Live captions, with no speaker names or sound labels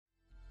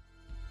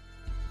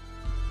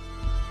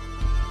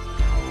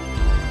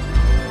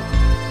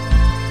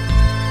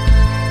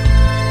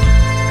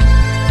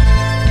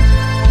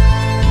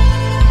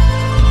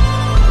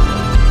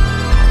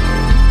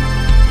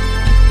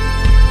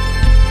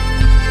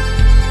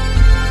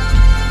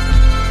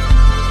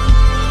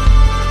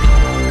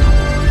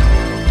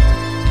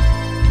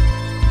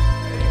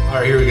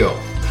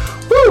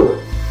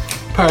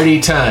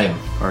Party time.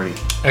 Party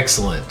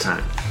Excellent.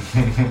 time.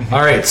 All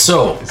right,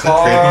 so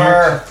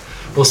Car.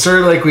 we'll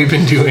start like we've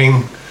been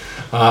doing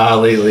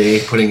lately,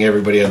 putting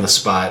everybody on the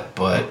spot.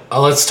 But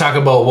let's talk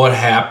about what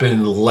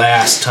happened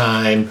last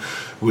time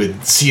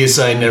with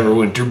CSI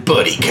Neverwinter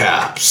Buddy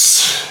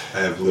Cops. I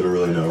have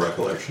literally no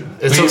recollection.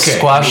 It's We okay.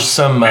 squashed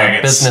some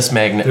Maggots. business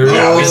magnet. There-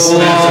 business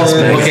maggots.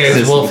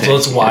 Okay, well,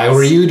 let's. Why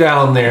were you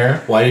down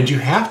there? Why did you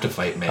have to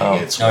fight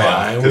maggots? Oh, yeah.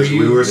 Why were Because you?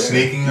 we were there?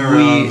 sneaking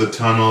around the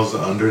tunnels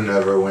under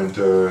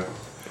Neverwinter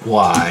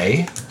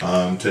Why?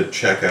 to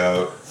check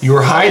out. You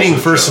were hiding, Halls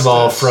of first of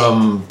all, Justice.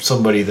 from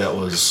somebody that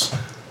was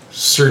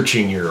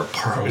searching your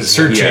apartment.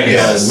 Searching.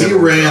 Yes, we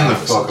Neverwinter ran the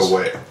offices. fuck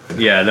away.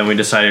 Yeah, then we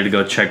decided to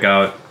go check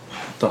out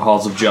the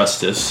Halls of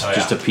Justice Oh,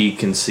 just yeah. to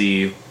peek and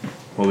see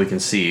what we can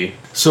see.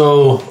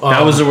 So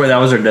That was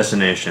our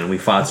destination. We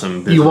fought some.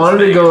 you business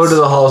wanted to go maggots to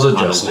the Halls of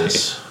on the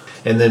Justice,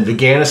 and then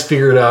Viganis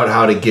figured out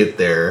how to get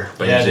there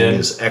by Yeah, using dude.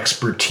 his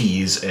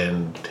expertise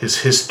and his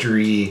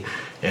history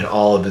and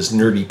all of his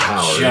nerdy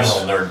powers. General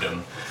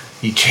nerddom.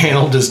 He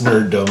channeled his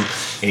nerddom,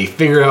 and he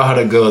figured out how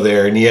to go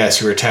there. And yes,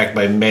 you were attacked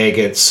by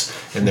maggots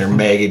and their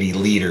maggoty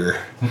leader,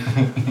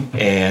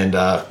 and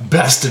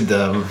bested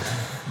them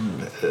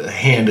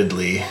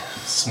handedly.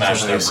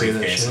 Smashed Is that their how you say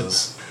that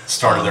briefcases.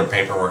 Started their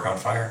paperwork on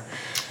fire.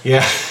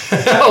 Yeah.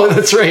 Oh,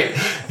 that's right.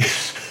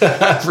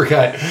 I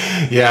forgot.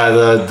 Yeah,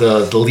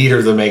 the leader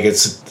of the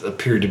maggots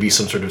appeared to be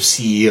some sort of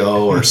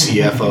CEO or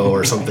CFO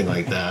or something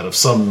like that of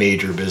some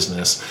major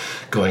business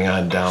going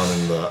on down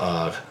in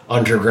the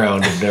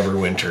underground of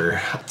Neverwinter.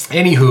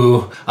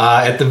 Anywho,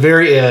 at the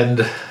very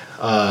end,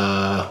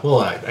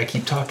 I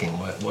keep talking.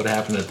 What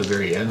happened at the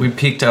very end? We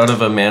peeked out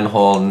of a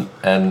manhole,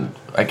 and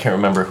I can't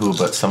remember who,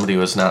 but somebody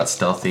was not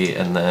stealthy,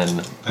 and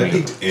then I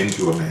peeked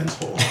into a man's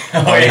hole.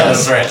 Oh, yeah,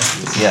 that's right.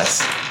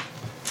 yes,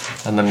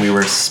 and then we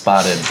were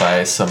spotted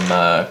by some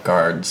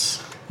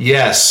guards.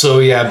 Yes, so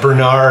yeah,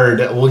 Bernard,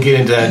 we'll get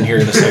into that in here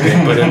in a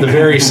second, but at the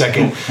very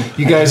second,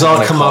 you guys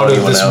all come out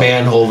of this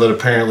manhole that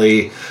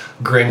apparently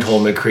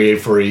Grindholm had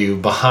created for you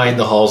behind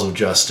the Halls of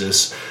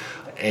Justice,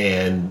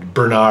 and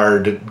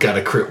Bernard got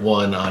a crit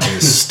 1 on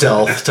his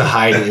stealth to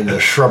hide in the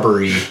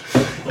shrubbery,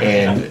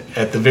 and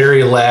at the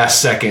very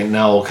last second,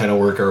 now we'll kind of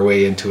work our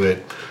way into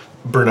it,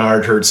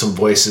 Bernard heard some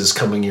voices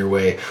coming your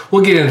way.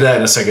 We'll get into that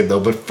in a second,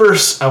 though. But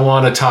first, I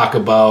want to talk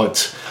about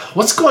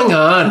what's going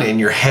on in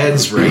your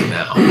heads right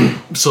now.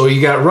 So you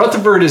got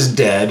Rutherford is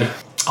dead.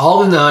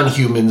 All the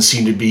non-humans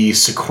seem to be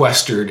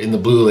sequestered in the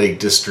Blue Lake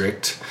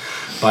District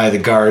by the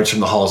guards from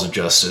the Halls of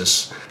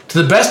Justice.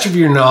 To the best of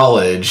your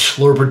knowledge,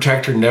 Lord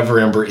Protector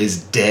Neverember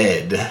is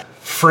dead.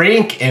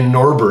 Frank and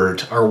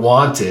Norbert are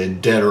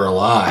wanted, dead or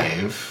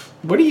alive.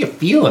 What are you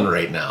feeling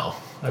right now?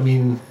 I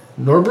mean,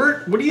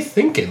 Norbert, what are you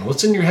thinking?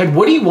 What's in your head?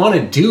 What do you want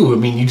to do? I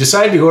mean, you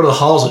decided to go to the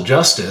Halls of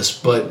Justice,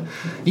 but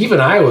even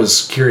I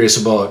was curious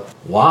about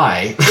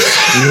why.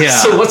 Yeah.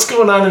 So what's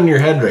going on in your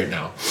head right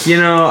now? You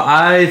know,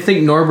 I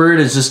think Norbert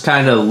is just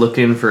kind of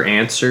looking for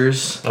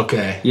answers.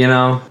 Okay. You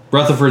know,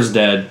 Rutherford's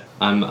dead.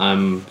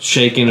 I'm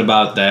shaken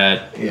about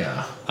that.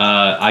 Yeah.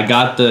 I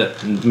got the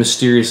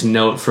mysterious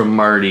note from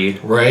Marty,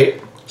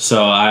 Right?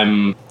 so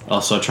I'm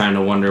also trying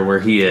to wonder where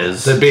he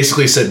is. That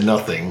basically said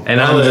nothing. And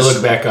now I'm that I just-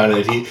 look back on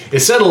it, it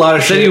said a lot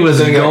of Said shit. he was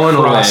but then it got going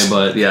away, crossed-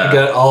 but yeah. it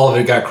got, all of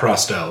it got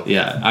crossed out.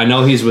 Yeah, I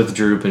know he's with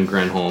Droop and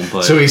Grenholm,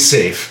 but So he's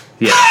safe.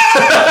 yeah.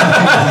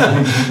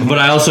 But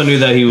I also knew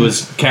that he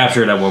was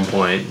captured at one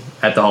point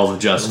at the Halls of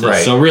Justice.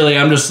 Right. So really,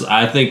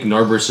 I think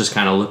Norbert's just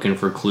kind of looking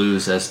for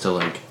clues as to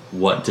like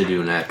what to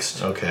do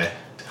next. Okay.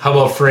 How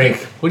about Frank?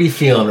 What are you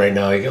feeling right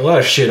now? You got a lot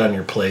of shit on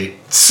your plate,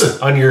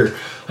 on your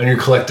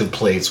collective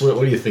plates. What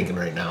are you thinking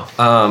right now?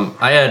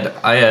 I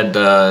had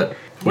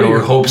What are your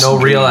hopes no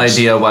and real dreams?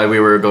 idea why we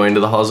were going to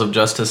the Halls of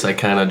Justice. I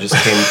kind of just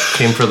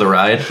came for the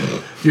ride.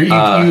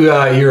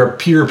 You're a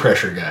peer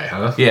pressure guy,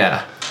 huh?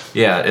 Yeah.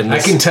 In I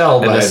this, can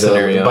tell in by this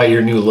scenario. by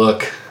your new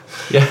look.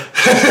 Yeah.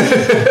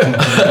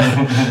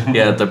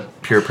 Yeah, the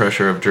peer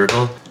pressure of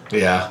Jurgle.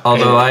 Yeah.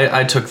 Although And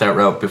I took that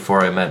route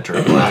before I met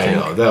Jurgle. I I think.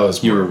 know that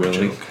was You more were of a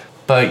willing. joke.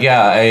 But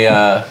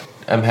yeah,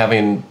 I'm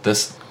having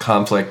this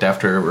conflict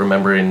after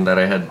remembering that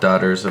I had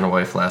daughters and a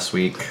wife last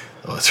week.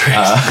 Oh, that's right.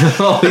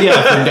 Oh yeah,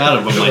 I forgot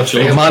about my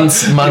children.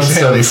 Months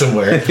Family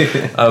somewhere.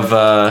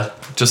 of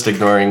just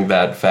ignoring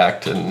that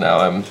fact, and now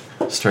I'm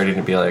starting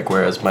to be like,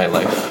 where is my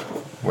life?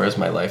 Where's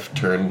my life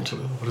turned?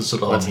 What does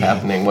it all What's mean?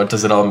 happening? What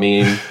does it all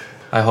mean?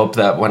 I hope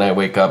that when I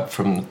wake up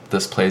from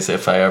this place,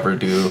 if I ever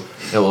do,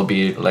 it will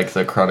be like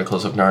the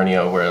Chronicles of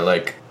Narnia, where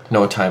like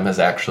no time has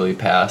actually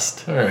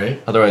passed. All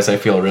right. Otherwise, I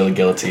feel really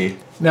guilty.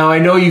 Now, I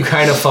know you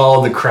kind of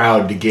followed the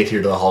crowd to get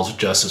here to the Halls of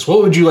Justice.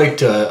 What would you like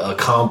to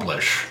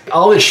accomplish?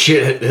 All this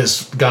shit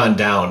has gone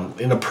down.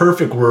 In a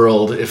perfect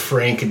world, if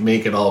Frank could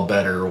make it all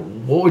better,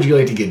 what would you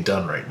like to get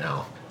done right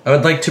now? I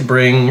would like to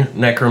bring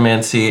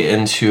necromancy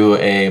into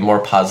a more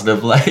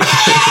positive light.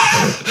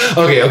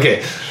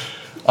 Okay.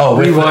 Oh,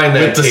 Rewind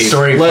that with the tape.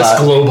 story Less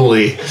plot.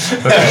 globally.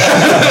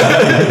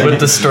 With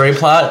the story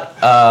plot,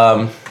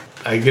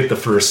 I get the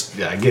first.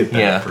 Yeah, I get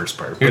that first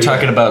part. You're But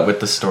talking yeah. about with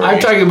the story. I'm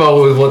talking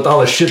about with all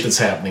the shit that's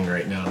happening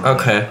right now.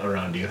 Okay.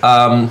 Around you.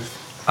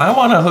 I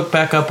want to hook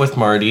back up with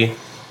Marty.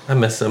 I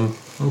miss him.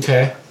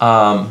 Okay.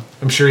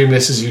 I'm sure he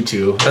misses you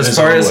too. in his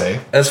own way.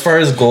 As far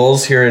as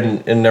goals here in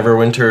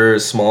Neverwinter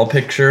small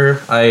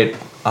picture, I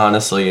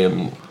honestly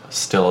am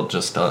still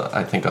just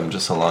I think I'm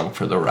just along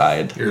for the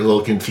ride. You're a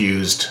little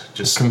confused.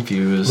 Just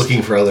Confused.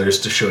 looking for others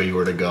to show you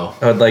where to go.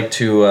 I would like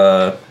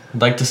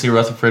to see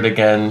Rutherford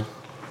again.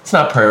 It's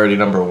not priority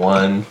number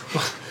 1.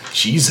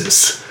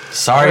 Jesus.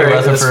 Sorry, All right,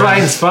 Rutherford. It's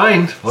fine. It's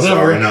fine. Whatever.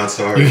 Sorry, not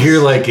sorry. You hear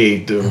like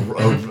a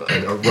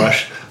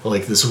rush,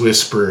 like this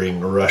whispering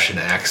Russian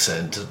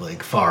accent,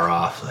 like far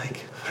off, like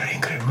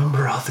Frank, I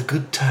remember all the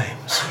good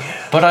times.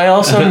 Yeah. But I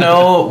also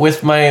know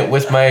with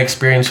my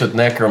experience with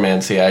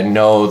necromancy, I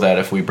know that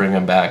if we bring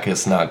him back,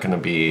 it's not going to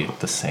be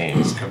the same.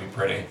 It's gonna be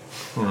pretty.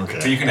 Okay.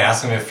 But you can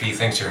ask him if he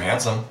thinks you're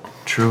handsome.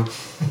 True.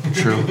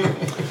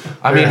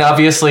 I mean,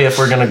 obviously, if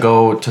we're gonna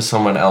go to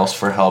someone else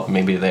for help,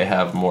 maybe they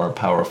have more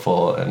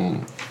powerful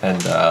and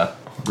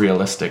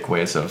realistic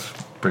ways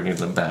of bringing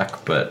them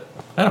back. But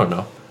I don't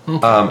know.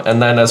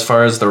 And then as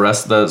far as the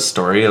rest of the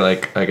story,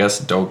 like I guess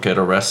don't get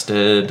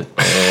arrested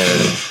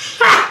and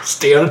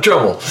Stay out of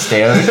trouble.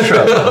 stay out of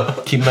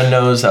trouble. Keep my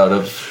nose out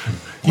of.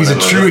 He's a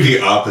That's true. the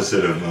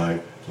opposite of my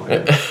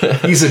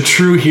He's a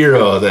true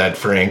hero. That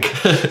Frank.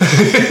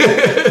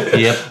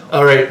 Yep.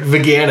 All right,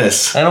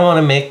 Veganis. I don't want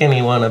to make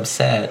anyone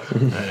upset.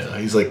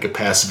 He's like a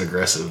passive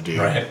aggressive dude.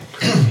 Right.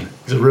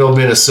 He's a real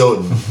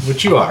Minnesotan,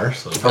 which you are.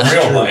 So. From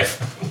real life.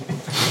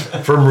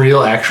 From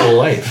real actual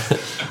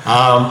life.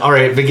 All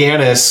right,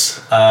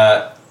 Veganis.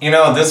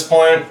 At this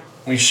point,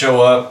 we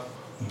show up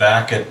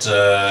back at,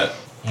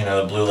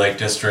 the Blue Lake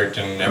District,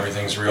 and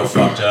everything's real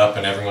fucked up,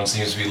 and everyone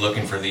seems to be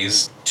looking for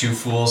these two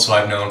fools who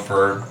I've known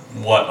for,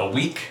 a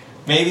week,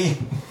 maybe?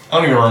 I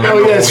don't even remember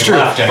when we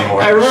left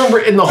anymore. I remember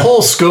in the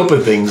whole scope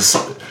of things,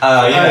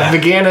 Yeah.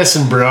 Veganis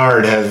and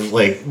Bernard have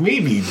like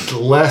maybe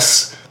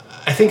less.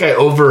 I think I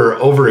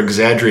over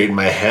exaggerate in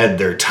my head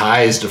their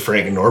ties to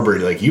Frank and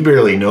Norbert. Like you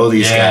barely know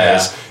these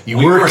guys. You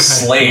we work were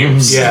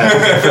slaves.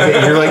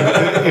 Yeah, you're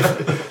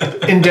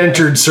like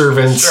indentured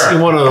servants.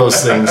 Sure. One of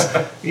those things.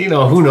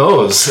 Who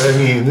knows? I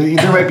mean,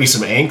 there might be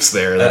some angst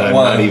there that I'm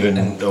not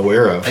even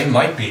aware of. They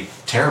might be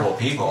terrible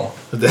people.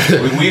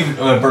 We've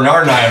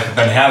Bernard and I have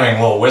been having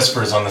little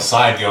whispers on the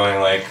side, going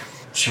like,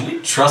 "Should we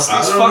trust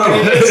these fucking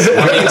idiots?"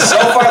 I mean, so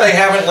far they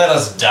haven't let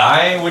us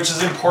die, which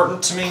is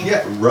important to me.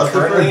 Yeah,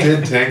 Rutherford Currently.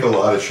 did tank a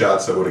lot of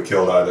shots that would have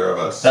killed either of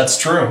us. That's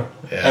true.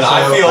 Yeah. And So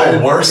I feel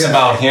I- worse yeah.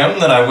 about him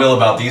than I will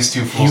about these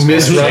two fools. You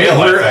miss going to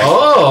jail, I Rutherford. think.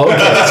 Oh,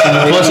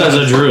 okay. Plus, as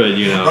a druid,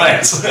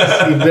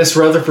 Right. You miss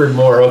Rutherford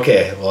more.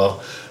 Okay,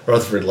 well,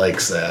 Rutherford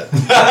likes that.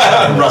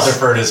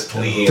 Rutherford is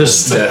pleased.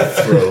 Just-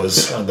 Death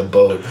throws on the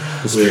boat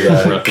with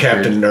Rutherford.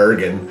 Captain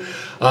Nargan.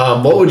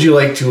 What would you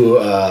like to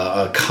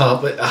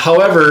accomplish?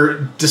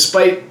 However,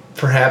 despite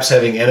perhaps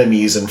having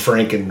enemies in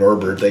Frank and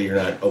Norbert that you're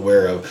not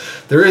aware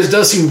of,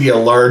 does seem to be a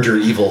larger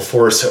evil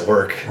force at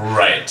work.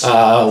 Right.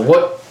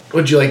 What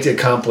would you like to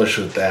accomplish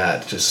with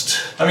that? Just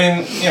I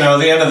mean, at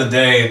the end of the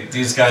day,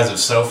 these guys have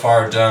so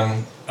far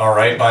done all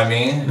right by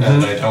me, and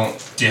I don't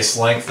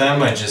dislike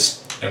them. I just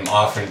am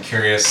often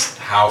curious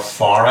how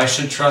far I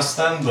should trust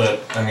them,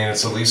 but I mean,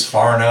 it's at least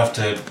far enough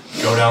to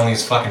go down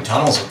these fucking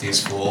tunnels with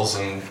these fools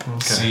and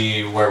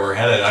see where we're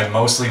headed. I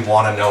mostly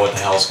want to know what the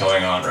hell's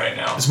going on right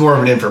now. it's more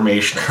of an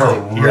information.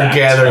 Correct. You're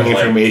gathering And,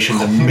 like, information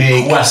to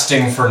make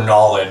Questing for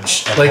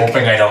knowledge and Like-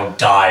 hoping I don't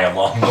die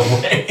along the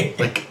way.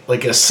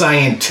 like a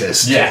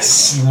scientist.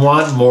 Yes. You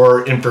want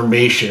more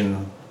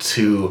information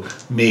to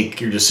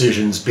make your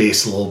decisions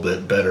based a little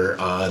bit better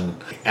on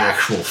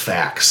actual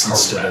facts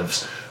instead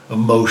of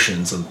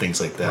emotions and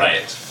things like that.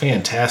 Right.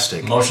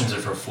 Fantastic. Emotions are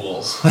for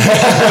fools.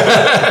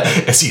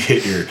 As you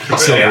hit your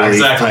silver Yeah, leaf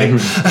exactly.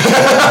 pipe.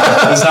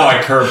 That's how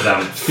I curb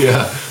them.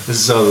 Yeah. This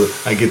is how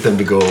I get them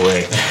to go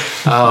away.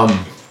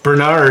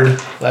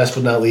 Bernard, last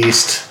but not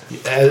least,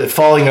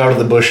 falling out of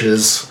the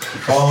bushes.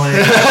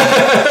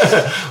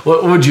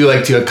 What would you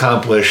like to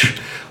accomplish?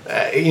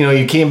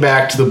 You came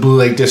back to the Blue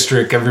Lake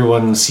District.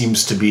 Everyone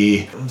seems to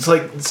be.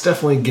 It's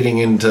definitely getting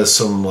into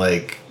some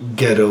like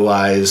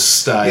ghettoized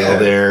style Yeah.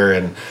 there,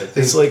 and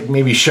it's like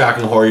maybe shock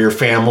and horror. Your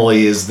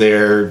family is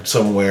there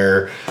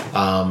somewhere.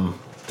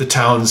 The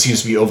town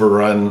seems to be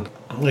overrun.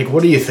 Like,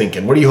 what are you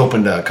thinking? What are you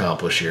hoping to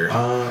accomplish here?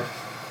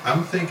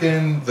 I'm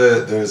thinking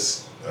that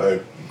there's a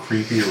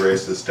creepy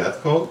racist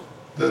death cult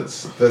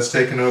that's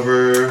taken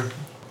over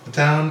the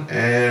town,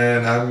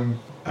 and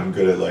I'm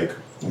good at like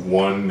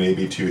one,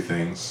 maybe two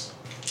things.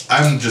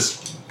 I'm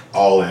just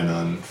all in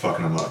on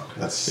fucking them up.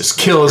 That's Just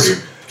kill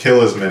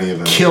as many of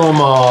them. Kill them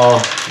all.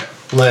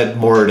 Let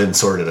Moradin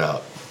sort it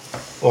out,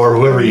 or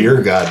whoever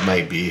your god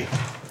might be.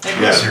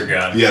 Yes, your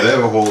god. Yeah, they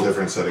have a whole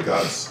different set of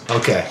gods.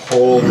 Okay.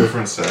 Whole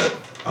different set.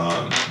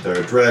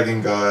 They're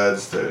dragon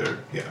gods. They're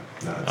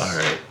All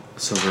right.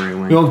 Silvery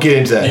We wing. won't get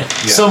into that. Yeah.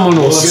 Someone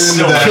will We'll get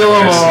into that kill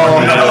them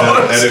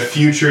all. at a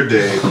future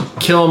date.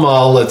 Kill them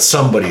all. Let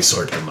somebody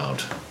sort them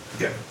out.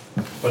 Yeah.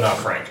 But not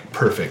Frank.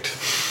 Perfect.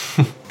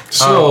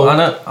 So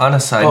on a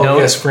side oh note,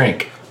 yes,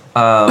 Frank.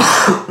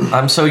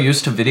 I'm so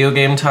used to video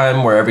game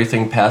time where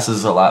everything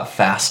passes a lot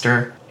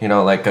faster. You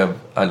know, like an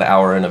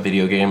hour in a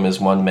video game is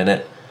 1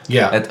 minute.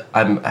 Yeah.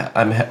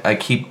 I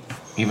keep,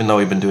 even though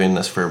we've been doing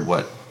this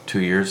for 2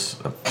 years,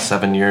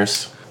 7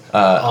 years.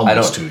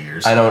 Almost 2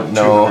 years. I don't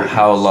know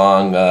how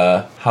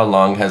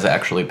long has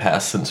actually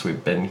passed since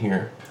we've been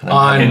here. In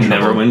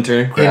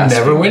Neverwinter? In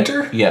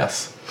Neverwinter?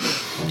 Yes.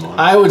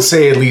 I would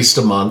say at least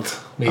a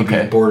month, maybe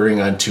Okay. bordering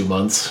on 2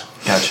 months.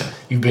 Gotcha.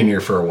 You've been here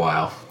for a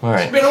while. All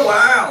right. Been a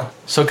while.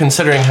 So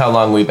considering how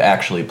long we've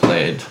actually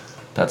played,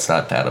 that's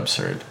not that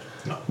absurd.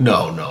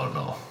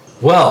 No.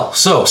 Well,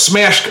 so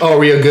Smash. Oh,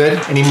 are you good?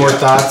 Any more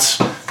thoughts?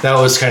 That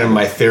was kind of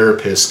my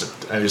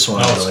therapist. I just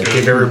wanted to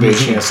give everybody a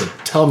chance to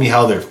tell me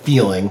how they're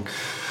feeling.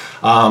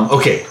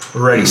 Okay,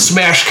 we're ready.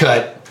 Smash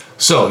cut.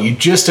 So you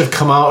just have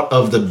come out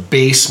of the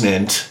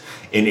basement,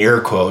 in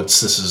air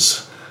quotes. This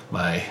is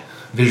my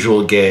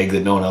visual gag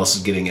that no one else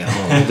is getting at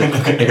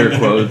home. Air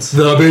quotes.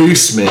 The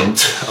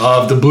basement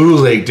of the Blue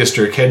Lake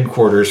District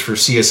headquarters for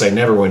CSI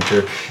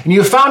Neverwinter, and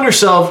you found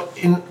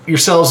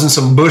yourselves in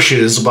some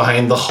bushes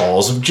behind the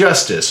halls of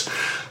justice.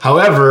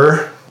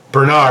 However,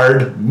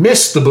 Bernard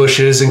missed the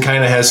bushes and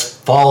kind of has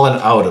fallen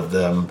out of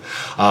them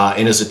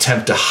in his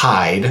attempt to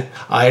hide.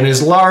 And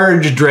his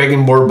large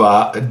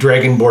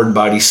dragonborn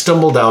body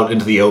stumbled out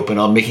into the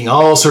open, making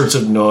all sorts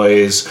of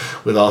noise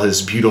with all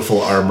his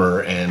beautiful armor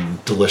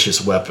and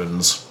delicious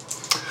weapons.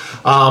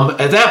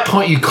 At that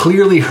point, you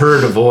clearly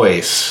heard a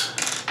voice,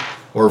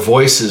 or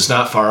voices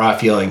not far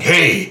off, yelling,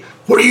 "Hey,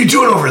 what are you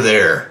doing over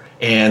there?"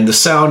 And the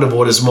sound of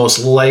what is most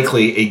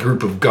likely a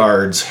group of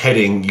guards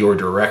heading your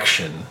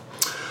direction.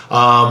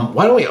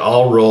 Why don't we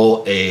all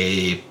roll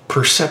a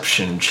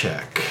perception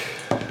check?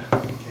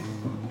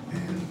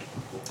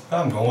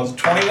 I'm going with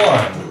 21.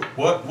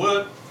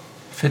 What?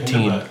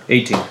 15.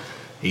 18.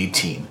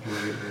 18.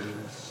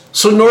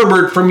 So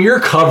Norbert, from your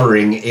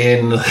covering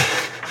in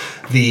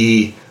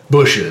the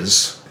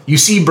bushes, you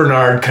see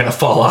Bernard kind of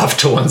fall off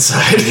to one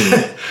side.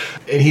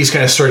 And he's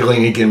kind of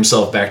struggling to get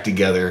himself back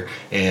together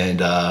and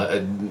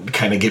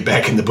kind of get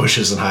back in the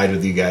bushes and hide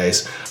with you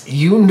guys.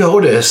 You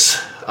notice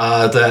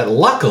that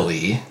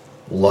luckily,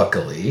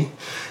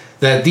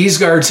 that these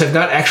guards have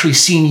not actually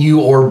seen you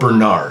or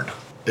Bernard,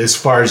 as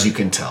far as you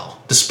can tell,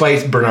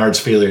 despite Bernard's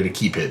failure to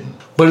keep hidden.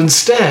 But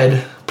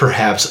instead,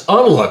 perhaps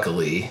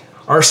unluckily,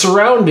 are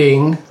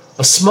surrounding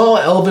a small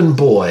elven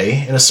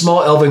boy and a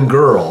small elven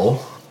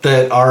girl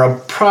that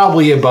are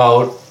probably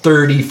about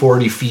 30,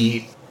 40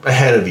 feet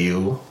ahead of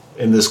you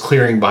in this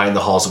clearing behind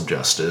the halls of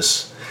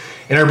justice,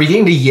 and are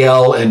beginning to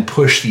yell and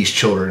push these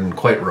children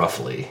quite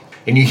roughly.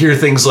 And you hear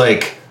things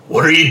like,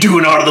 "What are you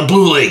doing out of the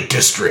Blue Lake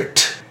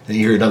District?" And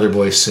you hear another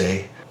voice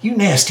say, "You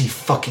nasty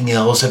fucking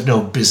elves have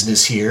no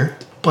business here.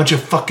 Bunch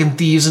of fucking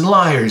thieves and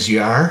liars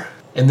you are."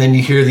 And then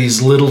you hear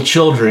these little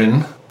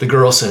children. The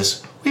girl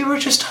says, "We were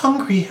just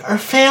hungry. Our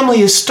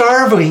family is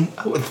starving."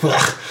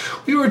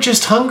 "We were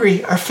just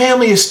hungry. Our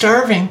family is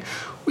starving.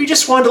 We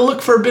just wanted to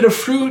look for a bit of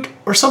fruit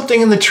or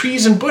something in the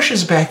trees and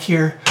bushes back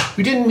here.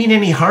 We didn't mean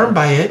any harm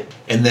by it."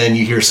 And then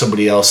you hear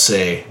somebody else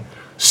say,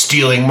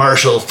 "Stealing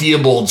Marshal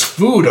Theobald's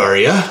food, are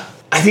ya?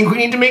 I think we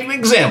need to make an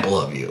example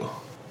of you."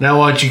 Now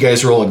why don't you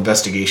guys roll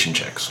investigation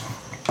checks?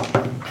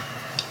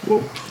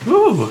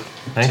 Ooh.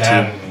 19.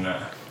 10.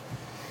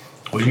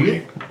 What do you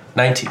get?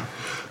 19.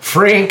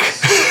 Frank,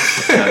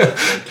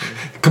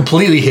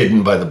 completely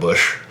hidden by the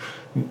bush.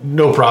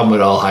 No problem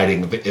at all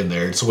hiding in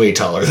there. It's way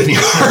taller than you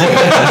are.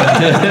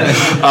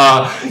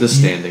 The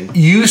standing.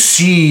 You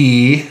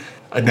see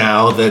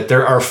now that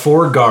there are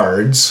 4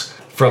 guards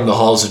from the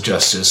Halls of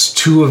Justice.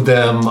 2 of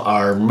them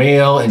are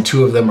male and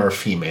 2 of them are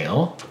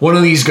female. One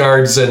of these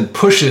guards then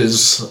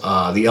pushes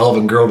the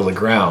elven girl to the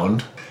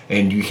ground,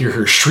 and you hear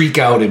her shriek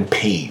out in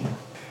pain.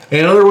 And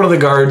another one of the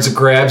guards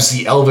grabs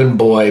the elven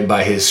boy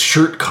by his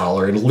shirt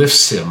collar and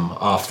lifts him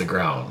off the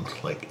ground.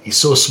 Like, he's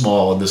so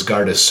small and this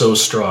guard is so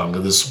strong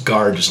that this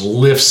guard just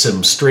lifts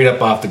him straight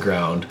up off the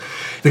ground.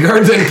 The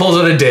guard then pulls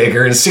out a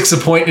dagger and sticks a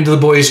point into the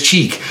boy's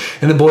cheek,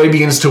 and the boy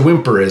begins to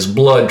whimper as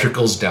blood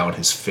trickles down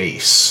his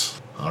face.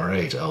 All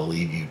right, I'll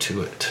leave you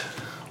to it.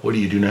 What do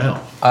you do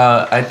now?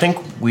 I think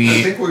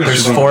we're gonna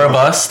there's shoot 4 of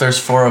them. us. There's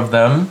 4 of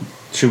them.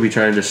 Should we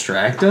try to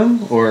distract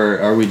them, or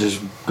are we just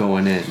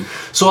going in?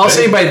 So I'll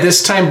say by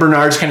this time,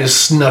 Bernard's kind of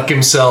snuck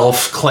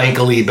himself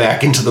clankily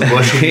back into the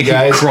bush with you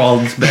guys.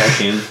 Crawled back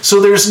in.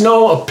 So there's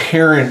no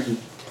apparent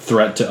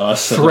Threat to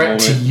us. threat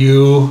to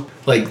you.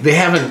 Like, they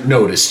haven't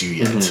noticed you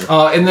yet.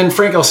 And then,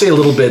 Frank, I'll say a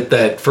little bit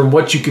that from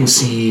what you can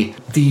see,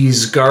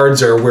 these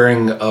guards are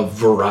wearing a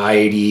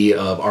variety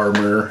of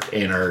armor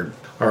and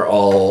are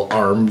all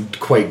armed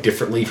quite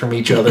differently from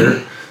each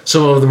other.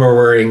 Some of them are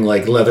wearing,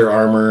 like, leather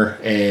armor,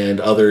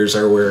 and others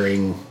are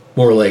wearing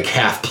more like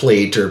half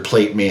plate or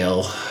plate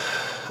mail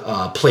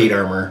plate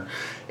armor.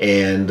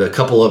 And a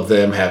couple of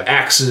them have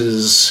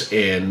axes,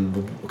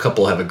 and a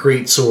couple have a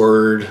great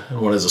sword,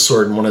 and one has a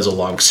sword, and one has a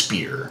long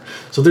spear.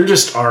 So they're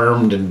just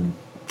armed, and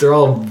they're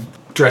all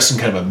dressed in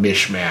kind of a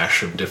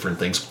mishmash of different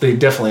things. They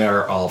definitely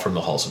are all from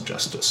the Halls of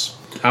Justice.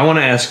 I want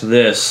to ask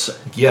this.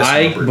 Yes,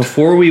 Robert.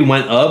 Before we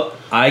went up,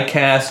 I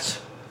cast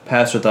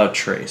Pass Without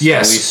Trace.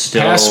 Yes, Are we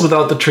still, pass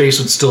without the trace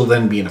would still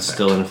then be in effect.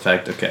 still in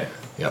effect. Okay.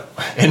 Yep.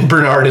 And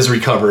Bernard has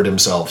recovered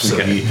himself, so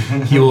Okay.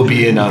 he will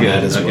be in on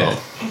that as Okay. well.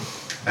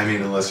 I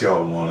mean, unless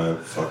y'all want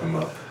to fuck him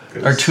up.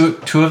 'cause- Are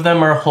two of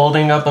them are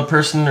holding up a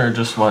person or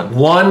just one?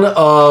 One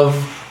of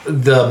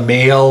the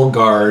male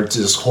guards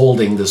is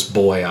holding this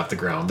boy off the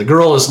ground. The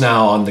girl is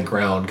now on the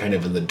ground, kind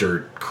of in the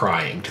dirt,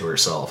 crying to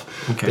herself.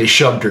 Okay. They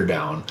shoved her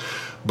down.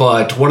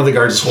 But one of the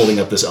guards is holding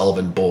up this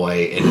elven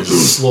boy and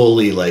is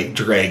slowly like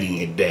dragging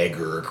a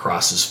dagger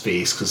across his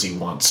face because he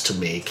wants to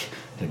make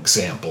an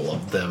example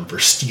of them for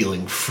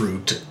stealing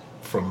fruit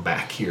from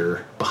back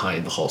here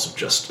behind the halls of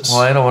justice. Well,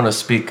 I don't want to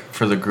speak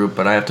for the group,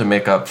 but I have to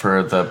make up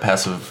for the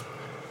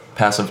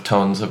passive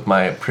tones of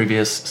my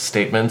previous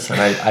statements, and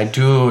I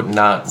do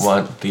not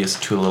want these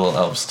two little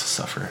elves to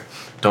suffer.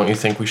 Don't you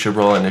think we should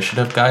roll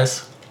initiative,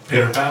 guys?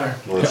 Pitter patter.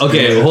 Let's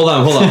Okay, do it. hold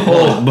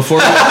on. Before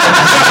we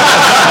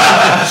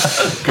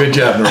Good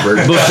job, Norbert.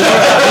 do this,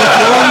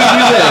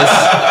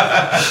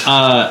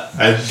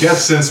 I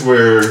guess since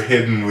we're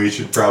hidden, we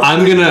should probably.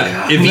 I'm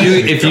gonna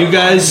if you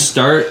guys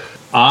start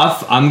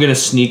off, I'm gonna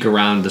sneak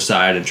around the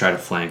side and try to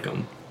flank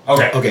them.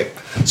 Okay. Okay,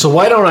 so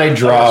why don't I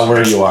draw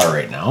where you are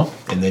right now,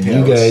 and then Yeah,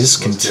 you guys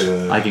let's can.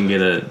 get a- I can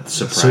get a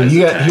surprise. So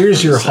you got attack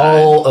here's from your the side.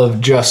 Hall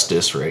of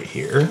Justice right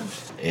here,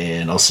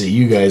 and I'll say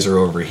you guys are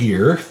over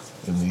here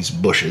in these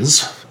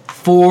bushes.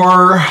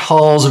 4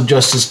 Halls of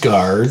Justice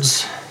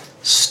guards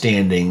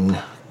standing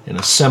in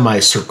a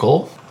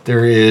semicircle.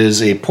 There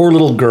is a poor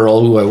little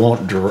girl who I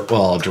won't draw.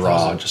 Well, I'll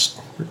draw. Just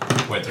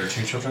Wait, there are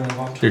 2 children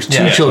involved? there's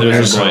 2 children.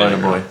 there's There's a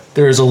boy. a boy.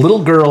 There's a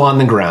little girl on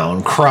the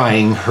ground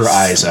crying her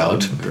eyes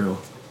out, Girl.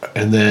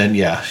 and then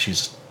yeah,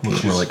 she's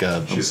looks more like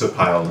a She's a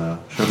pile now.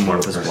 More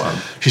of a blob.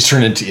 She's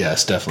turned into,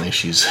 yes, definitely.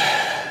 She's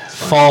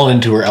fallen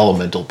into her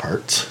elemental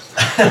parts.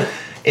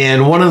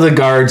 And one of the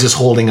guards is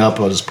holding up,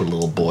 I'll just put a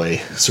little boy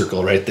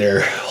circle right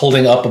there,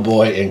 holding up a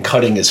boy and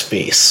cutting his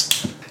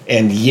face.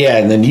 And yeah,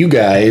 and then you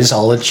guys,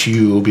 I'll let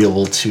you be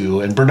able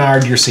to, and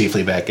Bernard, you're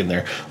safely back in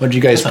there. Why don't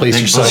you guys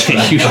place yourself in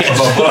You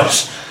guys-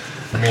 Bush.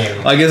 I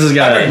mean, I guess it's I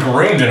got haven't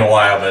groomed in a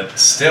while, but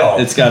still.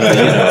 it's got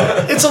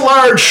a It's a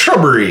large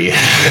shrubbery.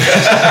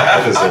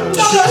 That is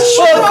a.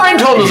 Well,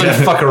 Grindholm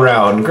doesn't fuck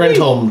around.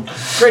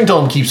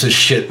 Grindholm keeps his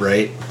shit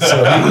right.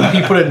 So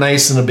he put it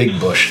nice in a big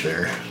bush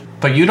there.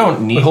 But you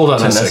don't need hold on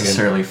to a second.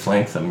 necessarily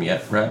flank them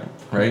yet, right?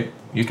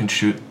 You can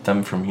shoot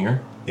them from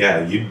here.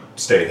 Yeah, you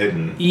stay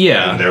hidden.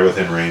 Yeah. And they're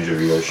within range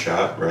of your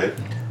shot, right?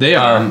 They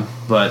are,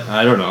 but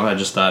I don't know. I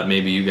just thought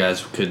maybe you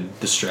guys could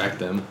distract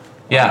them.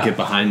 Yeah. Get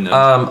behind them.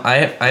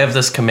 I have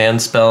this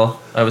command spell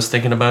I was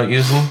thinking about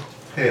using,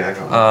 Hey, I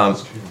got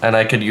one. and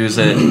I could use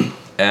it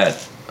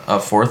at a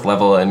 4th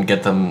level and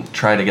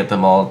try to get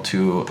them all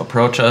to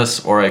approach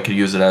us, or I could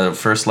use it at a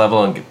 1st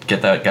level and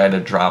get that guy to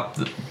drop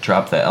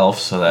the elf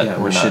so that yeah,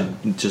 we're we not.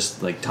 should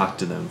just like talk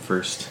to them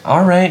first.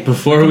 All right.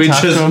 Before we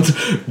talk to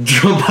just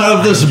jump out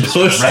of this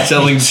bush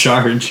selling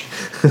charge.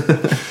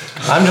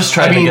 I'm just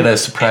trying to get a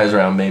surprise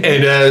round, maybe.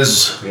 And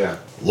as Yeah.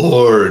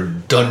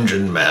 Lord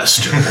Dungeon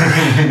Master,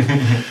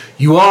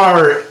 you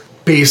are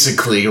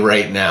basically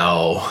right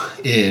now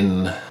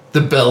in the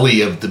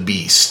belly of the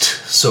beast,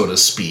 so to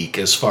speak,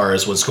 as far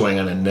as what's going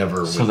on in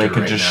Neverwinter. So they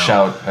could right just now.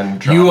 shout and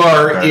drop You their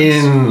are guards.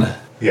 in.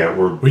 Yeah,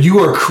 we're. You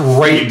are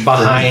right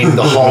behind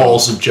the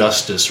halls of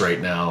justice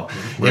right now.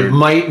 We're- It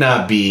might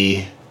not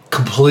be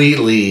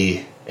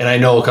completely, and I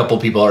know a couple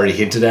people already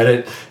hinted at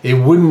it. It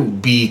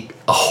wouldn't be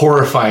a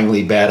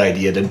horrifyingly bad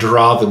idea to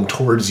draw them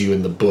towards you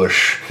in the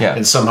bush Yeah.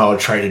 and somehow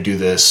try to do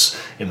this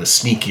in a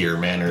sneakier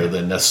manner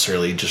than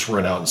necessarily just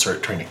run out and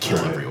start trying to kill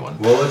everyone.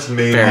 Well, let's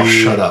maybe. Fair.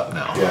 Shut up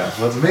now. Yeah,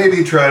 let's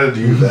maybe try to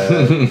do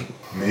that.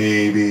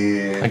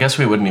 Maybe. I guess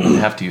we wouldn't even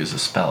have to use a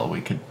spell. We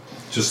could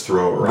Just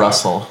throw a rock.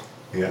 rustle.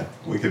 Yeah,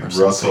 we could something.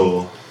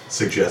 rustle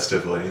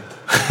suggestively.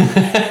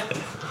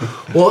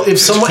 Well, if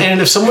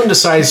someone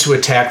decides to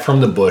attack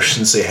from the bush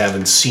since they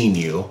haven't seen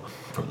you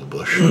from the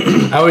bush,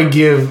 I would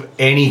give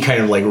any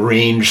kind of like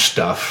range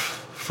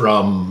stuff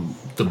from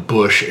the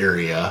bush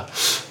area.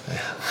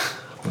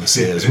 I'm gonna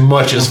say as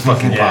much as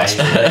fucking Yeah,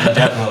 possible. you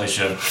definitely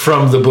should.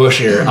 From the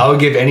bush area, I would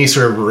give any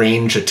sort of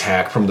range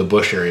attack from the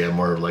bush area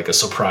more like a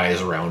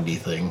surprise roundy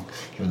thing.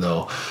 Even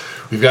though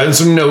we've gotten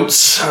some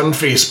notes on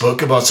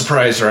Facebook about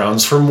surprise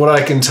rounds, from what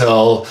I can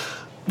tell.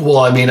 Well,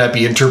 I may not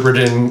be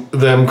interpreting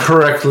them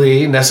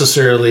correctly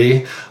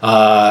necessarily.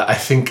 I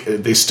think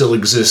they still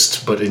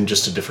exist, but in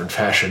just a different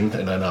fashion,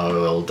 and I know I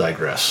will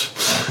digress.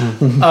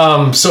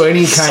 So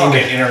any Suck kind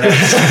it,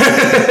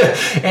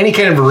 internet. any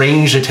kind of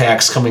ranged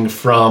attacks coming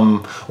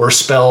from, or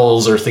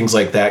spells or things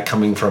like that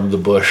coming from the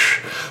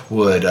bush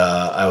would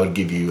I would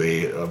give you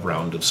a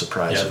round of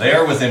surprise. Yeah, they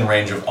are within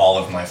range of all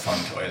of my fun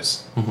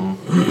toys. Yeah,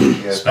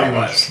 pretty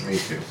Spell-wise. much. Me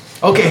too.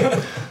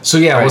 Okay, so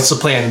yeah, what's the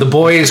plan? The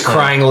boy is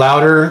crying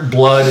louder,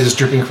 blood is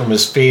dripping from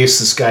his face.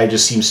 This guy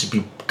just seems to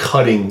be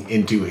cutting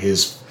into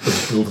the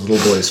little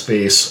boy's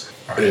face,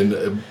 and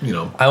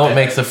I won't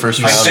make the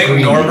first I round.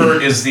 think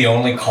Norbert is the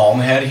only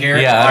calm head here.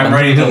 Yeah, I'm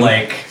ready to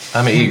like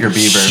I'm an eager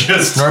beaver.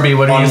 Just Norby,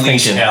 what are you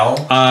unleash thinking?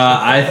 hell.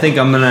 I think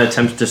I'm gonna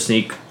attempt to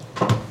sneak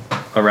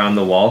around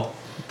the wall.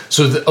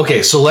 So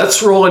okay, so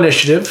let's roll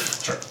initiative.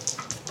 Sure.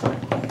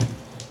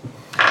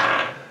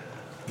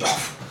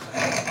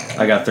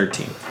 I got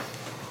 13.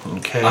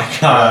 Okay.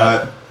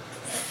 Uh,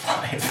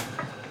 5.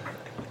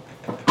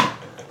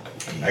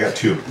 I got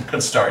 2.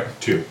 Good start.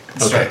 2.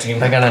 Good start,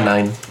 team. I got a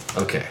 9.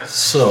 Okay.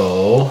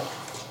 So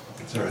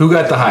It's all right. who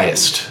got the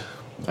highest?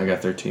 I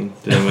got 13.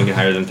 Did anyone get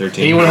higher than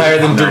 13? Anyone higher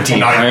than 13?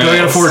 not I higher.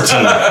 got a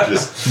 14.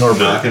 Just Norbert.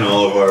 knocking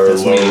all of our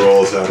That's low me.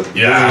 rolls out of the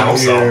Yeah, I hope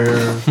so.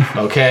 here.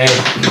 Okay.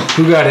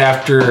 Who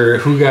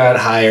got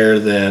higher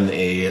than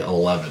a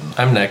 11?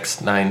 I'm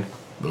next, 9.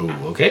 Ooh,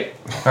 okay.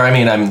 Or I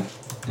mean, I'm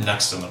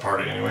Next in the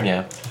party, anyway.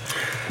 yeah.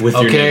 With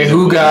your Okay, name.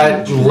 who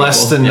got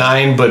less than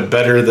 9 but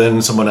better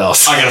than someone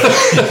else? I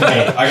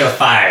got a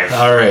 5.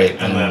 All right.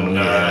 And then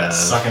yeah.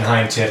 sucking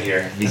hind tit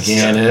here.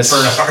 Veganis.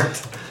 Bernard.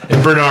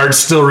 And Bernard's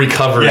still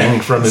recovering Yeah.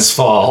 from his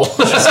fall.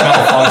 Just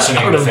malfunctioning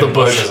Out of within the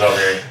bush. bushes over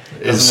here.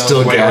 Is Doesn't know still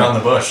his way gathering. around the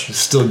bush.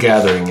 Still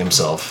gathering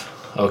himself.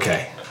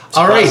 Okay.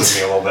 All Surprises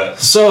me right. a little bit.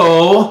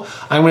 So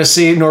I'm going to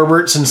say,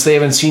 Norbert, since they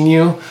haven't seen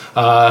you,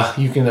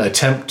 you can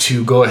attempt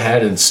to go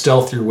ahead and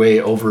stealth your way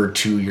over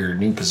to your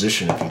new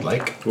position if you'd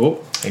like. Oh,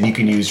 And you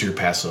can use your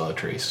pass without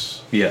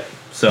trace. yeah.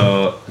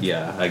 So,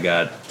 yeah, I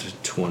got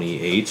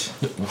 28.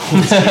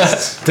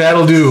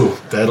 That'll do.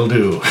 That'll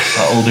do.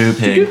 Old do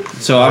pig.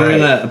 So I'm Alright.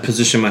 going to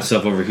position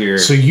myself over here.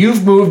 So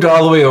you've moved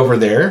all the way over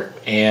there,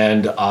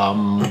 and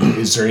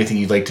is there anything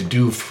you'd like to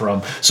do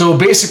from? So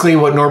basically,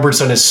 what Norbert's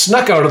done is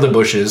snuck out of the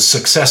bushes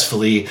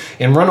successfully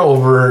and run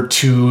over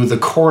to the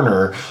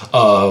corner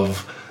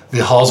of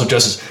the Halls of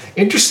Justice.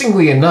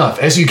 Interestingly enough,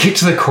 as you get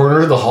to the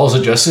corner of the Halls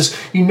of Justice,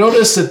 you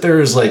notice that there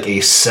is like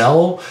a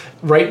cell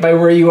right by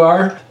where you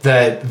are.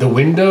 That the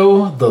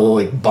window, the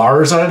like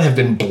bars on it, have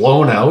been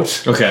blown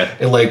out. Okay.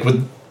 And like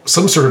with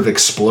some sort of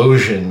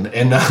explosion,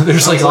 and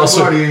there's like Sounds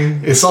like also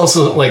partying. it's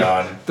also like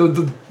God.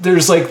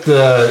 there's like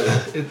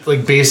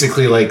like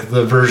basically like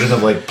the version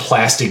of like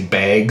plastic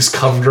bags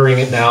covering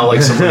it now,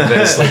 like someone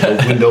has like a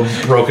window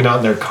broken out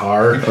in their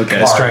car.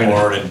 Okay. It's trying to,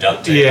 Cardboard and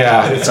duct tape.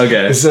 yeah. It's,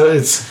 Okay.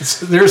 it's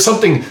there's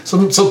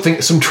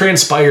some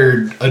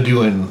transpired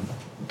doing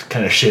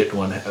kind of shit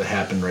one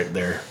happened right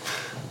there,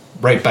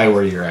 right by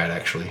where you're at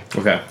actually.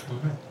 Okay.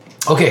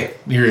 Okay,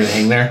 you're gonna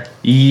hang there.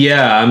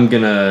 Yeah, I'm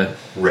going to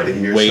Ready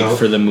yourself. wait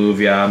for the move.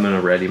 Yeah, I'm going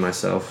to ready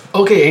myself.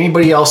 Okay,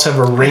 anybody else have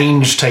a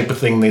range type of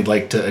thing they'd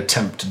like to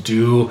attempt to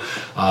do?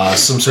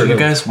 Some sort You of.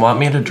 guys want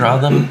me to draw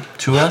them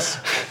to us?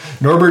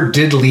 Norbert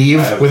did leave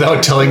have without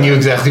no telling you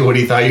exactly what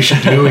he thought you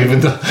should do, even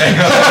though.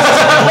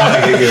 I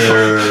want to get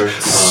your.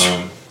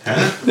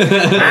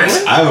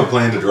 I have a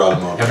plan to draw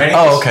them up. Have any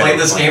Oh, okay. played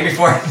this game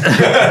before?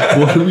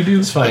 What do we do?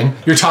 It's fine.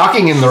 You're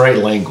talking in the right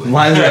language.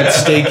 Lives are at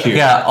stake here.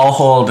 Yeah, I'll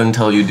hold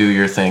until you do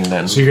your thing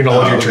then. So you're gonna I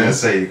hold your was gonna turn.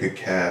 say you could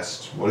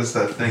cast. What is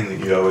that thing that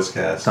you always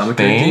cast? Atomic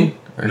Bane? energy?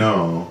 Or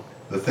No,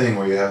 the thing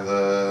where you have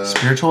the.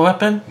 spiritual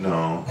weapon?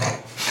 No.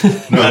 No, the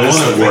one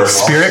that works.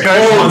 Spirit Oh,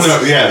 guardians?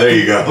 no, yeah, there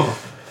you go.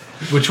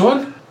 Which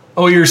one?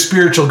 Oh, your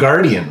spiritual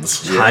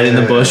guardians. Hide in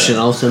the bush and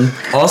all of a sudden.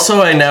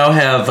 Also, I now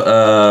have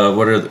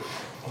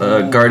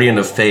Guardian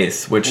of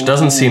Faith, which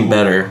doesn't seem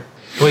better.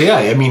 Well, yeah,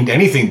 I mean,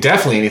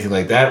 definitely anything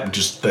like that.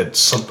 Just that's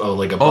some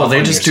like a. Oh, buff they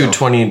on just yourself.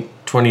 do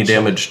 20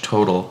 damage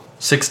total.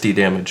 60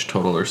 damage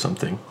total or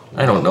something.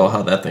 I don't know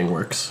how that thing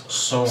works.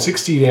 So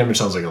 60 damage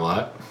sounds like a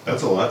lot.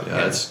 That's a lot.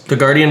 Yeah, it's The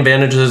Guardian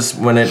banishes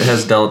when it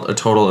has dealt a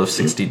total of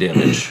 60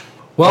 damage.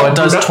 Well, Oh, it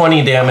does we're not-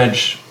 20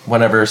 damage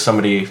whenever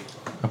somebody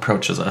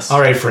approaches us.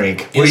 All right,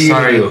 Frank. What are you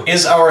Sorry. gonna do?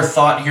 is our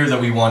thought here that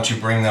we want to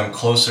bring them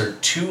closer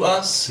to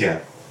us? Yeah.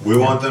 We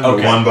want them to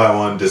Okay. one by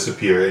one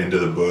disappear into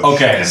the bush.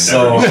 Okay, and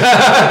so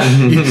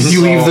never be-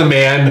 You leave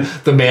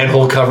the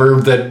manhole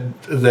cover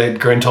that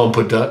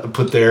Grentholm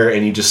put there,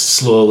 and you just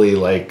slowly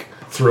like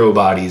throw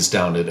bodies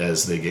down it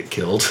as they get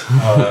killed.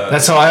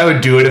 That's how I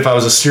would do it if I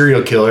was a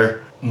serial killer.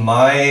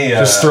 my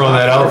Just throwing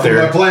that out my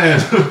there. plan.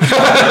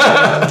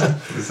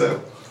 is that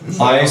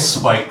my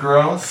spike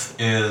growth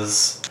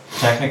is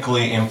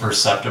technically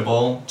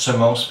imperceptible to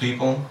most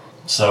people.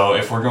 So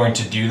if we're going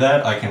to do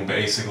that, I can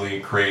basically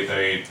create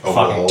a A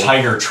fucking wall?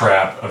 tiger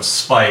trap of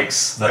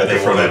spikes that At the they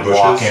will front of then the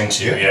walk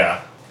bushes? into. Yeah.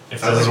 Yeah.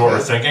 If I this is like what we're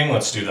that. thinking,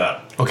 let's do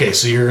that. Okay,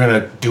 so you're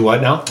gonna do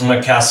what now? I'm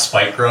gonna cast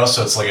spike growth,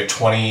 so it's like a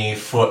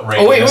 20-foot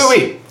radius. Oh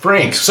wait,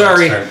 Frank.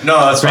 Sorry, No,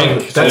 that's fine.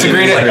 Frank. That's So a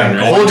great it's like idea. I'm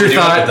going Hold to your do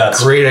it, thought.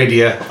 That's, Great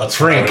idea. that's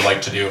what I Frank. would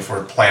like to do if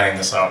we're planning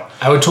this out.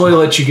 I would totally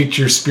let you get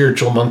your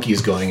spiritual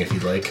monkeys going if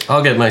you'd like.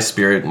 I'll get my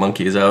spirit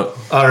monkeys out.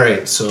 All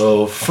right,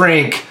 so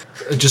Frank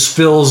just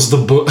fills the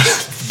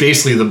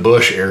basically the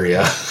bush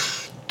area,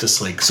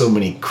 just like so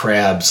many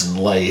crabs and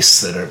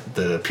lice that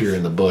appear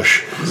in the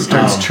bush.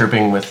 Starts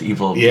chirping with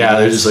evil. Yeah,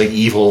 there's just like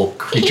evil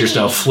creatures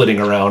now flitting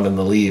around in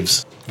the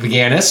leaves.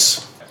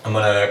 Veganis, I'm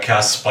gonna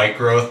cast spike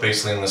growth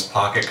basically in this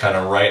pocket, kind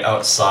of right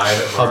outside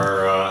of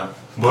our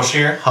bush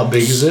here. how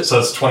big is it? So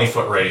it's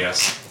 20-foot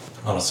radius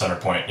on a center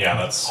point. Yeah,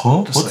 that's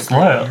Oh, what's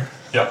that?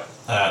 Yep.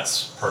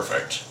 That's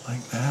perfect.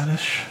 Like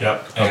that-ish.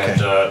 Yep.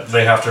 And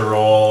they have to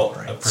roll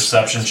a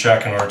perception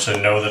check in order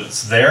to know that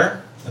it's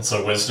there. It's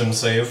a wisdom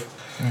save.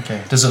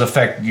 Okay. Does it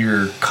affect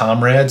your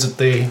comrades if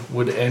they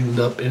would end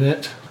up in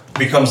it?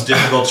 Becomes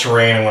difficult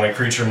terrain, and when a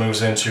creature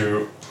moves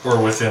into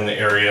or within the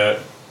area,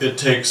 it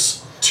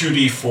takes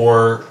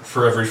 2d4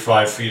 for every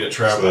 5 feet it So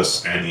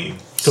travels. that's any.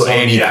 So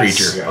any yes.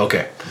 creature. Yeah.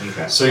 Okay.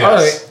 Okay. So yes. All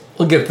right.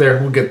 We'll get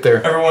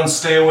there. Everyone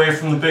stay away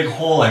from the big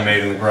hole I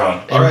made in the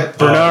ground. All right.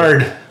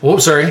 Bernard.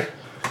 Whoops, sorry.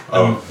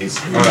 Oh, he's.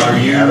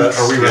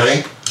 Are we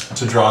ready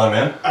to draw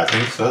them in? I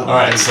think so. All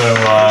right, so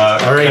right,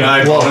 can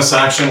I well- bonus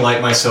action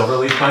light my silver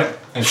leaf pipe?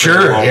 And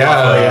Sure, show a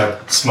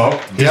yeah.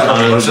 smoke.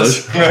 Yeah.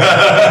 Bushes?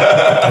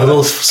 A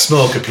little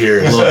smoke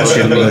appears.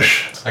 in the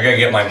bush. I gotta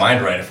get my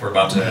mind right if we're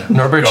about to.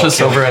 Norbert's go just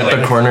kill over at the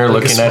like- corner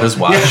looking at his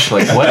watch,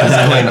 like, what is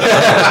going on?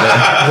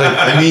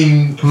 I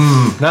mean,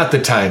 Not the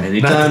time.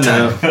 Anytime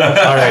Not the time.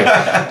 All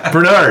right,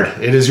 Bernard.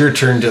 It is your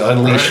turn to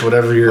unleash All right.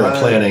 whatever you're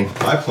planning.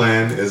 My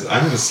plan is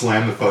I'm gonna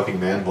slam the fucking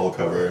manhole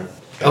cover.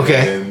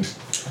 Okay. And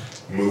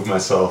move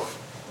myself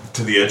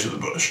to the edge of the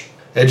bush.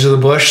 Edge of the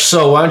bush.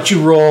 So why don't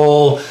you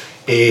roll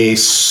a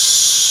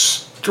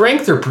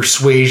strength or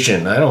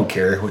persuasion? I don't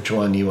care which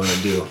one you want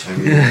to do. I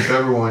mean,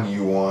 whichever one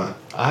you want.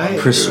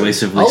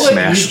 Persuasively I'll let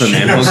smash you the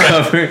manhole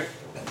cover.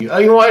 You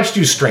why don't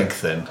you do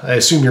strength then? I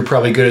assume you're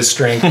probably good at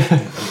strength.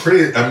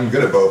 I'm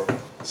good at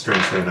both,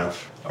 strangely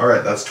enough. All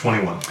right, that's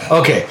 21.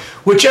 Okay,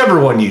 whichever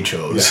one you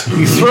chose.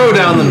 You throw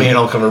down the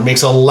manhole cover,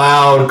 makes a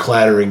loud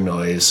clattering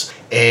noise,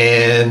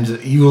 and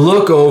you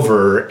look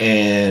over,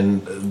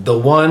 and the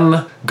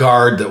one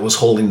guard that was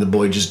holding the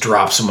boy just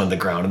drops him on the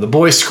ground, and the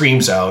boy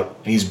screams out,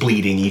 and he's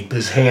bleeding.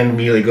 His hand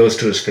immediately goes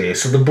to his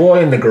face. So the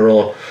boy and the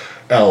girl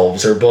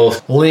elves are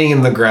both laying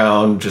in the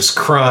ground, just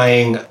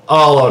crying,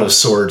 all out of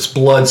sorts.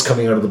 Blood's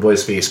coming out of the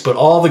boy's face, but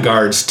all the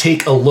guards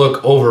take a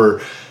look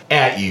over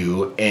at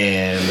you,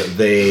 and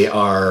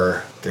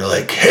they're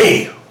like,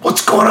 hey,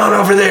 what's going on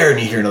over there? And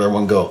you hear another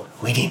one go,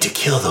 we need to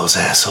kill those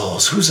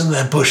assholes. Who's in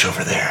that bush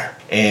over there?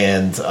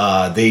 And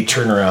they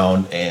turn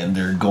around and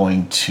they're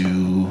going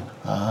to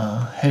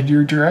head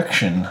your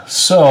direction.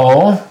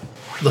 So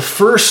the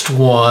first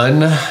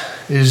one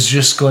is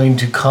just going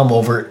to come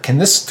over. Can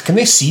they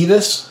see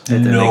this?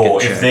 No,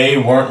 if they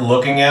weren't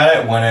looking at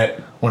it when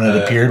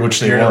it appeared,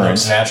 which they appeared, it weren't.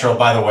 looks natural.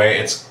 By the way,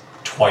 it's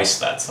twice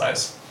that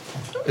size.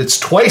 It's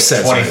twice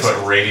that 20 size.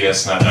 foot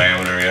radius, not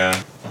diameter.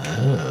 Yeah.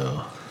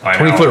 Oh. I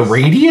 20 know. foot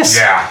radius?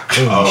 Yeah.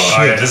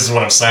 shit. This is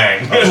what I'm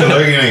saying. Oh, so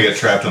they're gonna get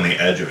trapped on the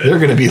edge of it. They're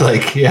going to be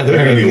like, yeah, they're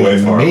They're going to gonna be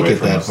way far make away it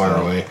from that us, far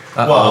though. away.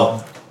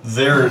 Well,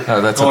 they're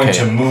that's going okay.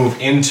 to move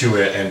into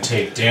it and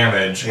take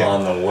damage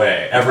on the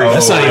way. Every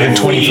That's not even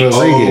 20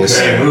 foot radius.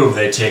 They Okay. move,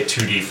 they take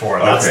 2d4.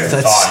 That's Okay. the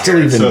That's thought still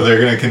here. even. So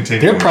they're gonna continue.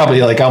 They're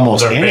probably like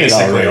almost They're in it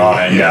basically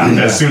already. on it.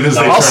 Yeah. As soon as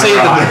they I'll turn say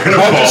around, that. they're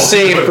gonna I'll just fall.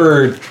 say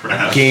for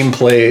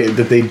gameplay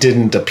that they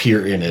didn't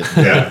appear in it.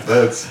 Yeah,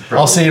 that's.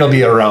 I'll say it'll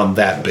be around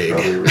that big,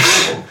 probably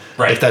reasonable.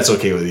 Right. if that's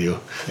okay with you.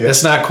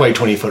 That's not quite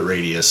 20 foot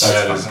radius,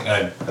 That's fine.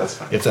 I- That's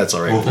fine. if that's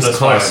all right. Well, that's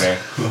fine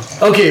with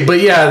me. Okay, but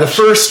yeah, the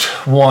first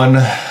one,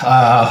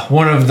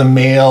 one of the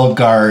male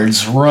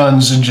guards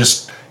runs and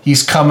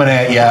he's coming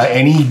at you,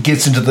 and he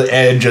gets into the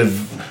edge of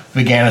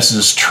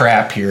Viganus's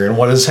trap here. And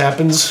what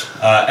happens?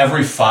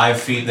 Every 5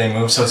 feet they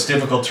move, so it's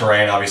difficult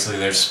terrain. Obviously,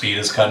 their speed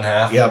is cut in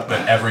half. Yep.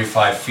 But every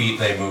 5 feet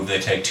they move, they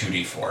take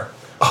 2d4.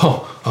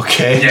 Oh,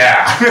 okay.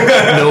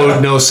 Yeah.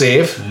 No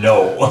save.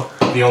 No.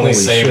 The only Holy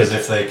save shit. is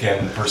if they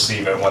can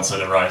perceive it once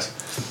it arrives.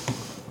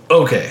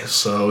 Okay,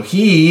 so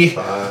he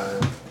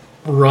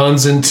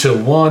runs into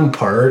one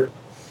part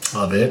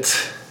of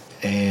it,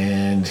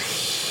 and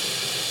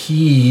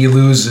he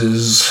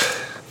loses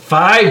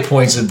 5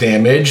 points of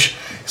damage.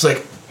 He's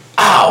like,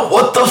 ow,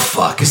 what the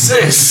fuck is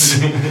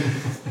this?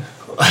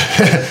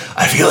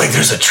 I feel like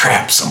there's a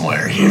trap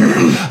somewhere here.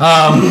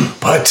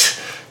 But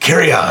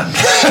carry on.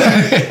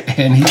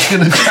 And he's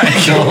gonna try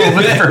to go a little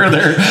bit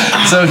further.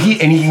 So he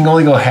can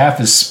only go half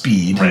his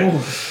speed. Right.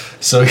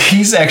 So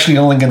he's actually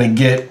only gonna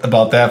get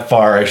about that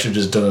far. I should have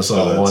just done this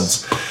all at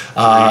once.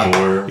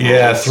 more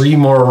Yeah, rolls. 3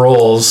 more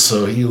rolls,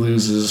 so he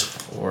loses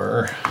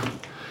 4,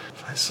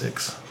 5,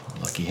 6.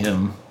 Lucky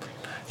him.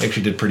 He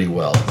actually did pretty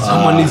well.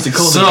 Someone needs to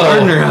call so- the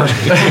gardener out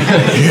here.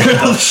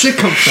 Oh, shit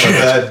comes So from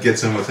that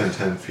gets him within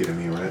 10 feet of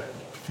me, right?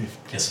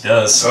 Yes, it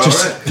does. All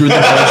right. through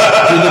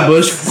the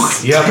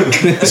bush.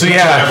 Yep. So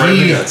yeah, Right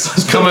in the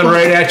he's coming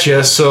right at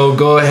you. So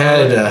go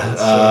ahead.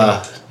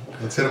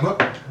 Let's hit him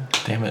up.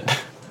 Damn it.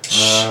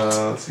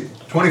 Let's see.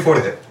 24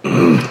 to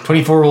hit.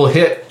 24 will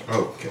hit.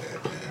 Okay.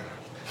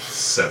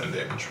 7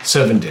 damage.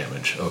 7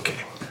 damage. Okay.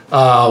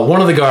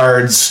 One of the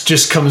guards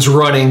just comes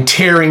running,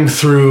 tearing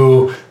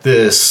through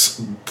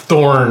this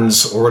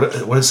thorns, or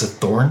what is it?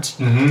 Thorns?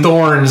 Mm-hmm.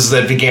 Thorns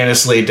that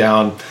Viganus laid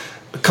down,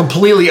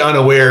 completely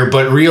unaware,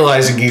 but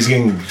realizing he's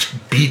getting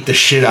beat the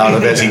shit out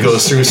of as he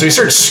goes through. So he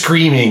starts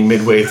screaming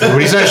midway through,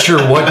 but he's not sure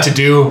what to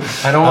do.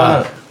 I don't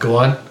want to. Go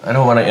on. I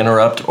don't want to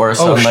interrupt or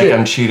sound like shit.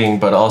 I'm cheating,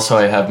 but also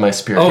I have my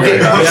spirit. Okay.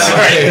 carrier.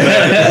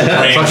 Yeah,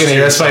 okay. range. Fucking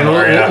A, that's fine.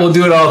 We'll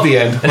do it all at the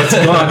end. Let's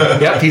go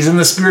on. Yep, he's in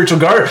the spiritual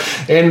guard,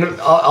 and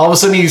all of a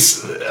sudden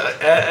he's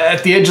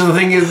at the edge of the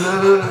thing. Is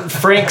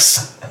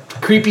Frank's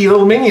creepy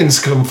little minions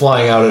come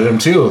flying out at him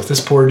too. This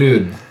poor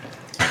dude.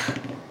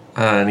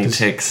 And he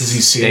takes. Does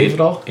he save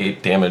at all?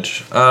 8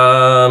 damage.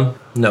 No.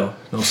 No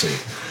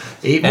save.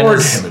 8 And more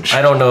his- damage.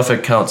 I don't know if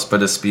it counts,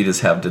 but his speed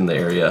is halved in the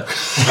area.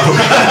 He's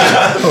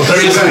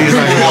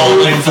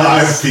like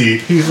 5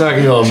 feet. He's not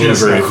going to be able to move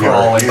very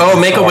far. Oh,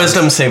 make a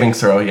wisdom saving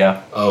throw,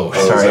 yeah. Oh,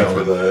 Oh, Sorry.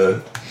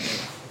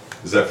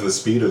 is that for the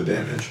speed of the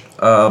damage?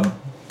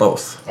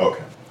 Both.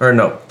 Okay. Or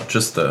no,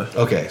 just the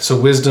Okay, so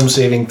wisdom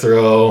saving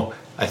throw.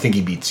 I think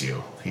he beats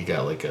you. He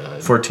got like a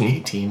 14.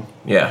 18.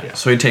 yeah.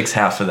 So he takes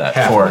half of that.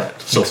 Half 4. of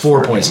that. So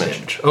 4 points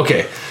damage.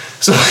 Okay.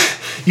 So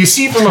you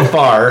see from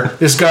afar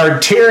this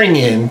guard tearing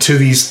into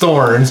these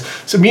thorns.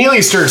 So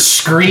immediately starts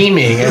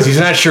screaming as he's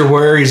not sure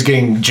where he's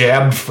getting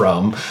jabbed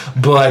from,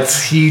 but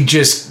he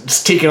just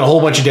is taking a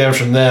whole bunch of damage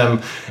from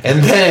them.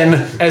 And then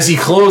as he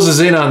closes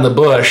in on the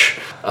bush,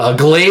 a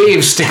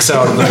glaive sticks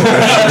out of the bush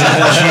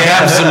and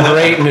jabs him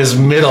right in his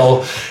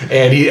middle,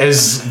 and he,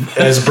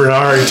 as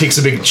Bernard takes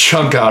a big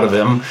chunk out of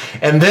him.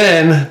 And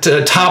then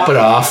to top it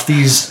off,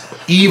 these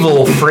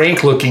evil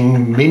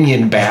Frank-looking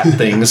minion bat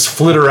things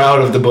flitter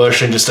out of the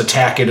bush and just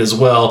attack it as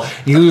well.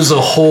 You lose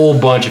a whole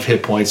bunch of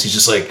hit points. He's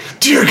just like,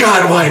 "Dear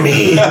God, why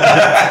me?"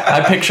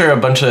 I picture a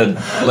bunch of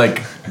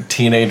like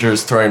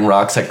teenagers throwing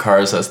rocks at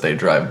cars as they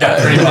drive by.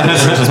 pretty much.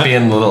 Just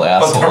being little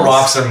But assholes. the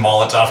rocks are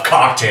Molotov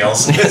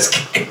cocktails in this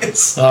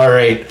case. All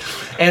right.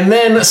 And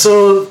then,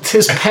 so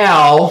his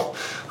pal,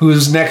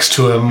 who's next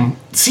to him,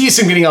 sees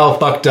him getting all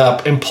fucked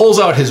up and pulls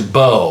out his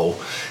bow.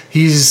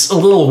 He's a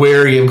little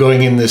wary of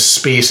going in this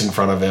space in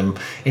front of him,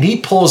 and he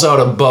pulls out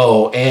a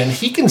bow, and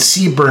he can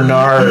see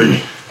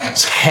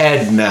Bernard's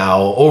head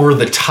now over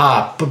the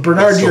top. But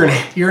Bernard,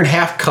 you're in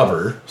half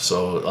cover,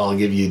 so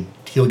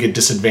he'll get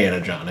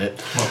disadvantage on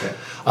it. Okay.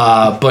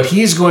 But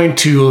he's going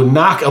to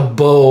knock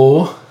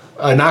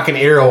knock an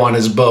arrow on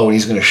his bow, and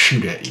he's going to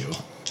shoot at you.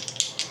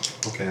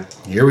 Okay.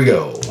 Here we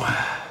go.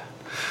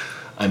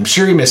 I'm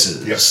sure he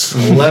misses. Yes.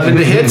 11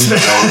 to hit.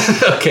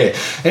 Okay.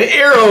 An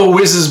arrow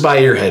whizzes by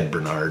your head,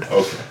 Bernard.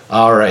 Okay.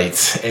 All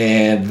right.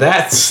 And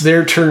that's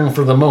their turn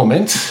for the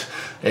moment.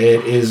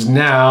 It is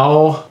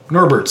now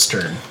Norbert's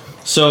turn.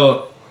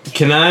 So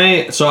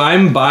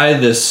I'm by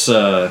this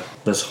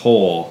this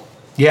hole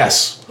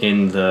Yes.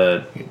 in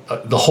the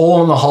The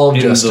hole in the Hall of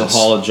Justice. the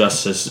Hall of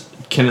Justice.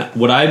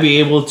 Would I be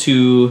able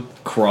to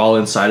crawl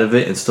inside of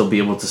it and still be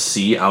able to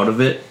see out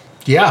of it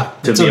Yeah.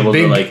 to be able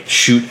to like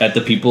shoot at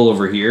the people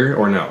over here,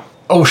 or no?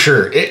 Oh,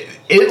 sure.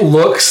 It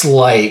looks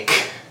like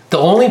the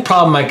only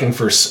problem I can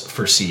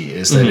foresee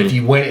is that if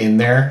you went in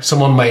there,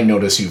 someone might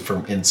notice you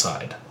from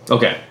inside.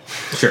 Okay,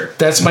 sure.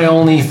 That's my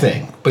only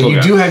thing. But you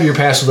Okay. do have your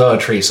pass without a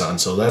trace on,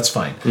 so that's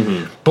fine.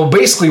 But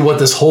basically what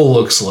this hole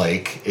looks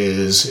like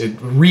is it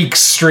reeks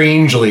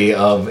strangely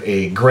of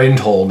a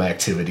Grendholm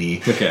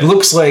activity. Okay. It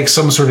looks like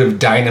some sort of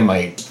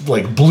dynamite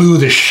like blew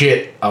the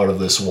shit out of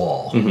this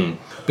wall.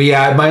 But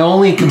yeah, my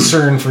only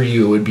concern for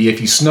you would be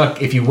if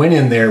you went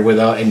in there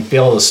without and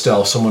failed to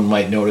stealth, someone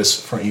might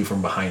notice you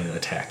from behind and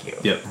attack you.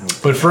 Yep.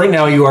 But for right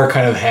now, you are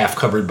kind of half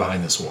covered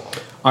behind this wall.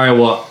 All right.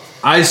 Well,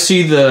 I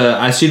see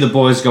the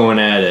boys going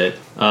at it.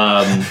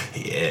 Yeah.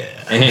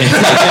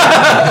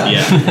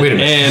 Yeah. Wait a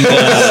minute. And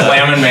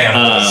Slamming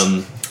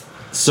man.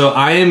 so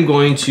I am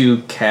going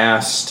to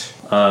cast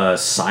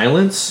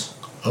silence.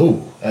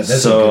 Oh, that's a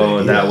good So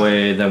idea. that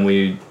way, then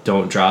we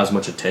don't draw as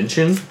much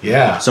attention.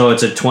 Yeah. So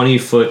it's a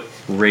 20-foot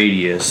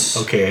radius.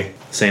 Okay.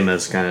 Same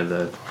as kind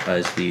of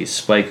as the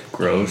spike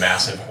growth.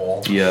 Massive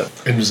hole. Yep.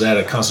 And is that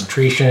a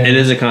concentration? It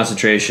is a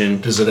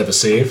concentration. Does it have a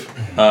save?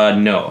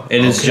 No.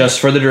 It is Okay. just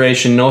for the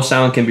duration. No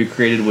sound can be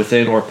created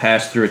within or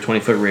pass through a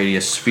 20-foot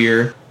radius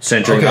sphere.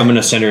 Centering. Okay. I'm going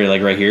to center it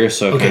like right here,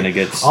 so it Okay. kind of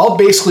gets. I'll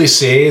basically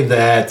say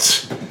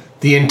that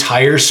the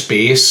entire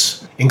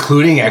space,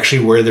 including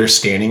actually where they're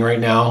standing right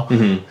now,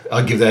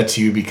 I'll give that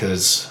to you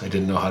because I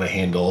didn't know how to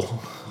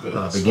handle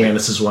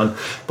Viganis' one.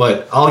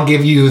 But I'll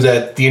give you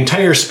that the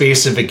entire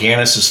space of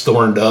Viganis is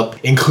thorned up,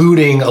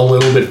 including a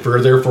little bit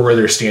further for where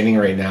they're standing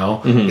right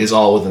now, is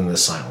all within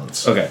this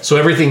silence. Okay. So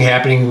everything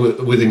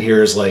happening within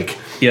here is like,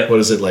 Yep. what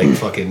is it, like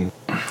fucking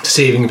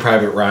Saving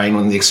Private Ryan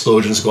when the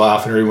explosions go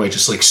off and everybody's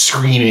just like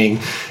screaming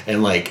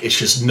and like it's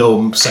just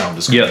no sound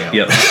is coming out.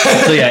 Yep.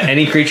 So yeah,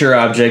 any creature or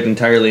object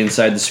entirely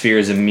inside the sphere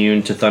is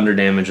immune to thunder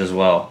damage as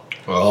well.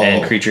 Oh.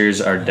 And creatures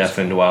are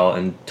deafened while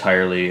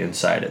entirely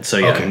inside it. So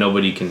yeah, Okay.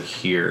 nobody can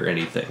hear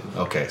anything.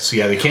 Okay, so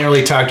yeah, they can't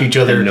really talk to each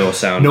other. And no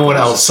sound No one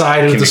goes-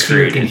 outside of can the be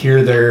sphere can created.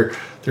 hear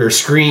their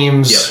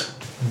screams.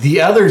 Yep.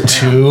 The other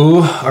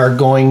two are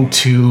going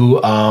to.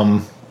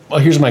 Well,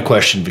 here's my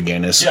question,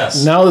 Viganis.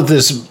 Yes. Now that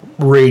this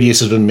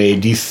radius has been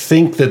made, do you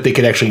think that they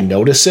could actually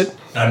notice it?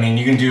 I mean,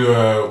 you can do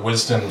a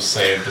wisdom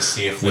save to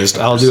see if they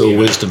can I'll do a perceive it.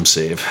 wisdom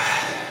save.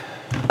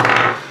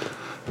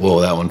 Whoa,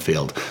 that one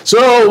failed.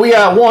 So we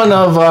got one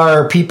of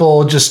our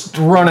people just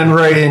running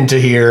right into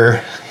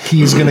here.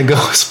 He's gonna go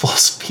his full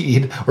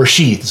speed, or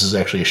she. This is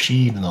actually a she,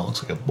 even though it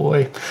looks like a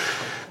boy.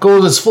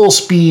 goes its full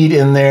speed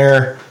in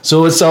there.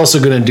 So it's also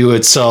going to do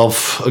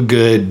itself a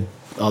good,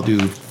 I'll do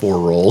 4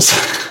 rolls.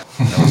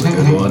 That was a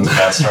good one.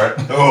 Bad start.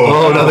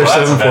 Oh, another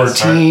that's a 7, bad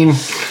 14.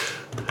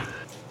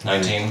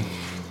 19.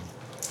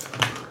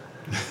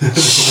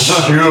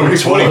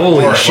 Shoot, 24.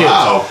 Holy shit.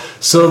 Wow.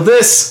 So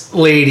this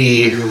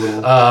lady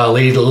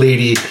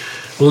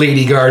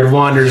guard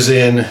wanders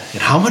in, and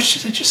how much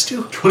did it just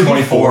do?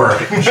 24.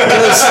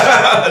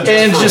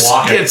 And just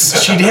walking.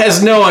 she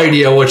has no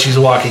idea what she's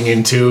walking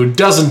into,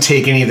 doesn't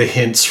take any of the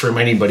hints from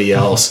anybody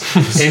else,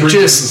 and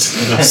just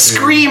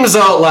screams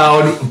out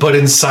loud, but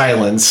in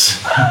silence,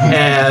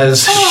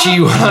 as she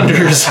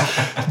wanders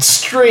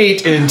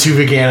straight into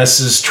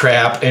Veganis's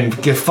trap and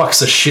fucks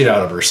the shit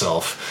out of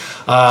herself.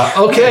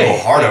 Okay.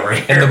 Hard over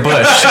here. In the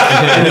bush.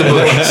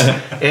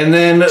 And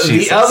then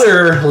Jesus. the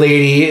other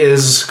lady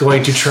is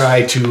going to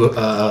try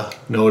to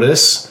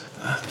notice.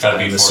 Gotta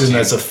be I 14. assume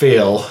that's a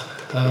fail.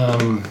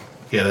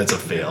 Yeah, that's a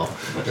fail.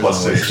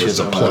 +6. She has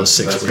a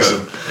 +6. That's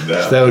good.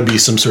 That would be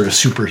some sort of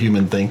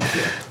superhuman thing.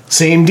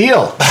 Same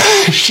deal.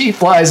 She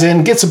flies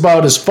in, gets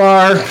about as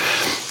far.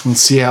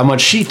 Let's see how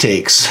much she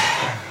takes.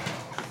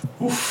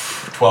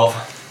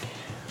 12.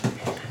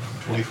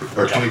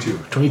 22.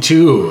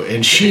 22.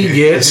 And she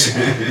gets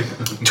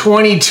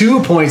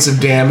 22 points of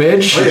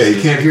damage. Oh yeah,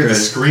 you can't hear the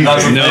screaming.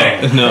 That's the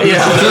thing. No.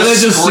 Yeah. I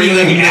just see them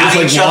Screaming at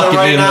just each like other walking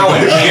right in. now,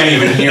 and we can't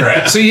even hear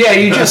it. So yeah,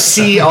 you just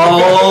see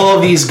all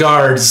these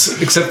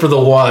guards, except for the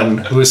one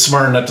who is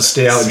smart enough to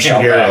stay out and shoot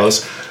Scale back.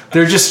 arrows.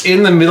 They're just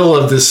in the middle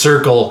of this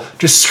circle,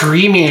 just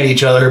screaming at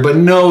each other, but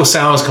no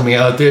sounds coming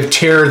out. They have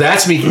terror.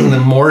 That's making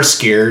them more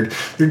scared.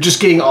 They're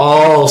just getting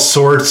all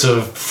sorts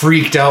of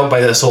freaked out by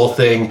this whole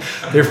thing.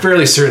 They're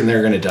fairly certain they're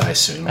going to die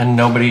soon. And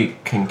nobody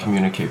can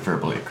communicate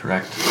verbally,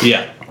 correct?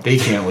 Yeah. They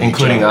can't wait.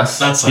 Including us?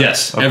 That's a,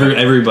 Yes.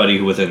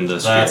 Everybody within the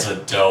sphere. That's a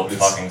dope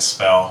fucking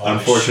spell. Holy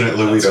Unfortunately,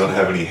 shit, we that's don't cool.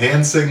 have any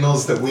hand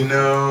signals that we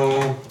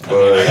know.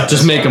 But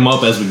Just make them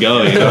up as we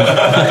go. You know?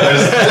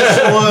 there's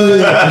this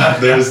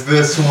one. There's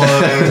this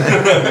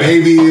one.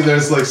 Maybe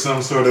there's like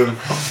some sort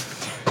of.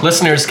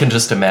 Listeners can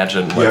just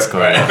imagine what's Yep.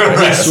 going on.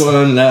 This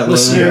one, that one.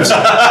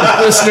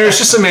 Listeners,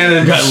 just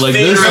imagine. Like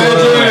this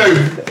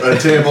one. A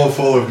table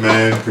full of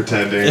men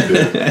pretending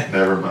to.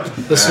 Never mind.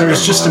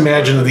 Listeners, just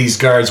imagine these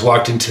guards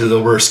walked into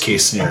the worst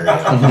case scenario.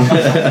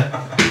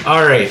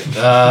 All right,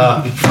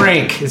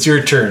 Frank, it's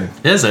your turn.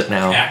 Is it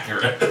now?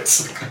 Accurate.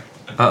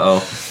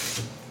 Uh-oh.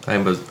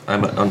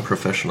 I'm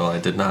unprofessional. I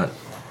did not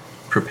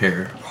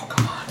prepare.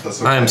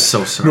 That's okay. I am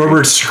so sorry.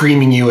 Norbert's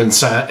screaming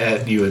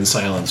at you in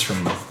silence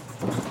from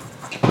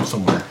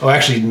somewhere. Oh,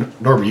 actually,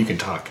 Norbert, you can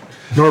talk.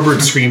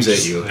 Norbert screams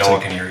at you. No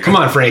one can hear you. Come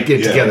on, Frank, get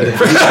Yeah. together.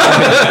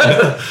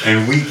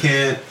 And we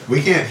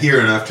can't hear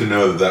enough to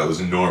know that was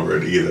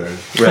Norbert either.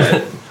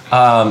 Right.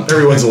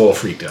 Everyone's a little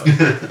freaked out.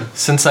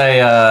 Since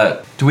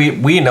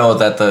we know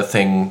that the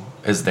thing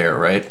is there,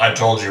 right? I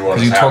told you what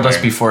was You told us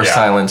happening. before Yeah.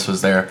 silence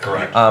was there.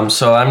 Correct.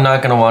 So I'm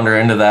not gonna wander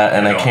into that,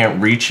 and I No.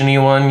 can't reach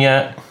anyone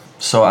yet.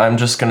 So I'm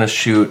just gonna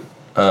shoot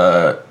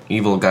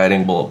evil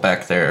guiding bolt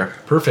back there,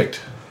 Perfect.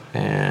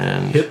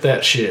 and Hit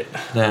that shit.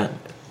 that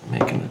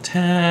make an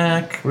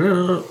attack.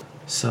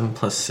 7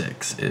 +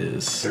 6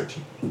 is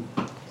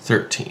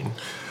 13.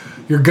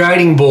 Your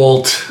guiding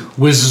bolt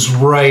whizzes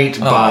right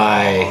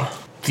by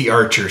the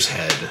archer's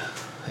head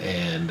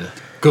and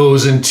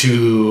goes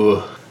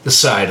into the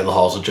side of the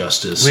Halls of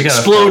Justice, We gotta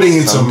exploding in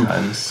fail some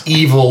sometimes.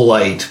 evil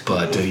light.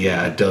 But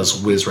yeah, it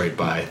does whiz right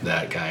by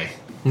that guy.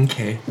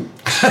 Okay.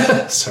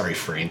 Sorry,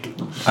 Frank.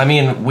 I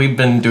mean, we've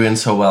been doing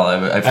so well. I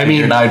I mean,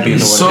 figured I'd be the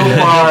one. so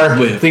far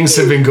things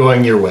have been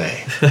going your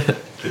way.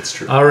 It's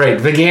true. All right,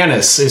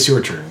 Veganis, it's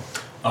your turn.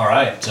 All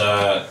right.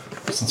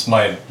 Since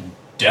my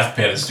death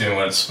pit is doing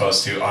what it's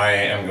supposed to, I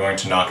am going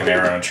to knock an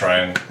arrow and try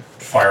and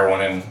fire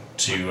one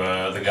into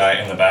the guy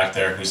in the back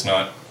there who's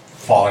not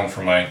falling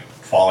for my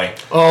folly.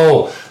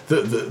 Oh,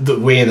 the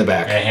way in the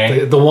back,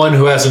 Uh-huh. the one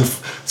who hasn't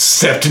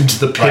stepped into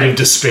the pit Right. of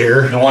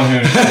despair. The one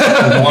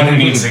who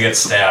needs to get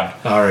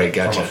stabbed All right,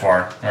 from gotcha.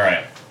 afar. All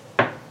right.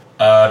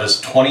 Does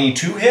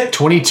 22 hit?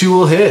 22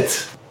 will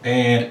hit.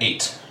 And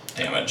 8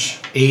 damage.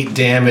 8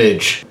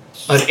 damage.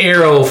 An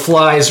arrow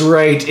flies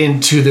right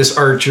into this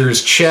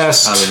archer's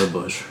chest. Out of the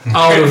bush.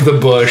 Out of the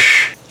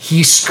bush.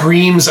 He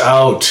screams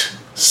out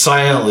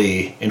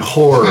silently in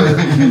horror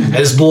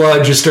as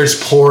blood just starts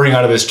pouring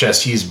out of his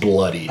chest. He's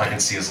bloody. I can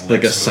see his lips.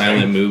 Like a moving.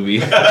 silent movie.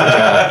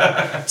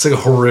 It's like a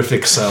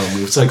horrific silent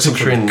movie. It's like some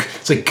sort of- picturing-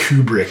 it's like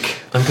Kubrick.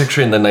 I'm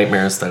picturing the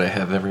nightmares that I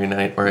have every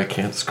night where I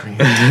can't scream.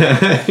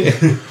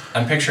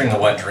 I'm picturing the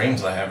wet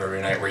dreams I have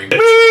every night where you.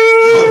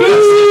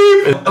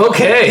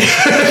 Okay.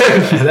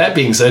 That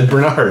being said,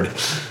 Bernard.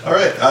 All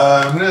right,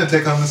 I'm gonna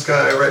take on this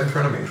guy right in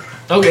front of me.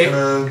 Okay.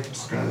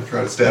 Just gonna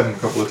try to stab him a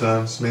couple of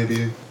times,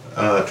 maybe.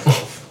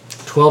 12.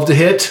 12 to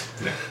hit.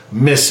 Yeah.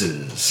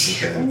 Misses.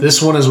 Okay.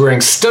 This one is wearing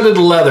studded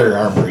leather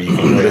armor, you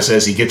can notice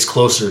as he gets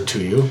closer to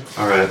you.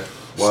 All right.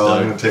 Well,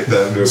 I'm gonna take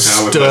that into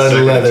account with my Stud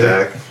second leather.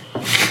 attack.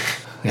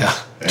 Yeah.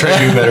 Try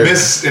to do better.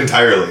 Miss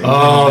entirely.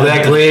 Oh,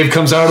 that glaive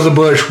comes out of the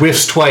bush,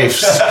 whiffs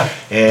twice,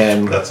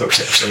 and That's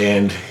okay.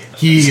 and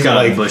He's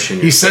got a bush in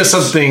your he says face.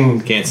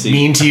 something Can't see.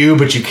 mean to you,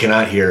 but you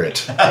cannot hear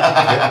it.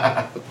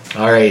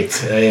 All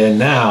right, and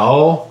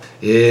now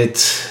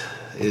it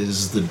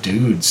is the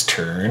dude's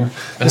turn.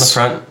 In the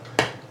front.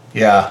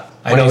 Yeah,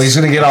 I What know is- he's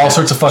gonna get all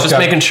sorts of fucked Just up.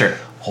 making sure.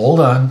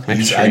 Hold on.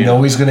 Making sure I you know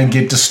know. he's going to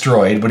get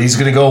destroyed, but he's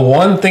going to go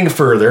one thing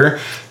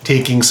further,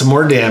 taking some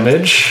more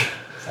damage.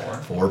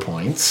 4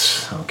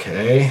 points.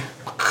 Okay.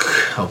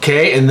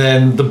 Okay, and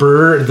then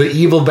the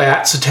evil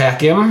bats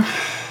attack him.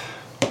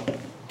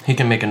 He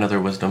can make another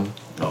wisdom.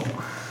 Oh.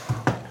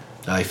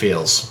 He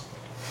fails.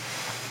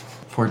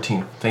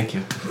 14. Thank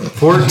you.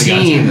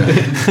 14.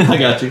 I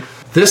got you.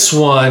 This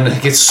one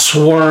gets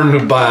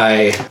swarmed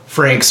by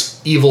Frank's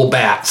evil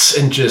bats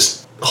and just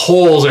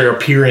holes are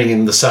appearing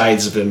in the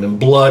sides of him and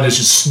blood is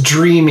just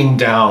streaming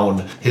down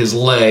his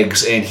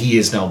legs and he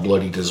is now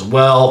bloodied as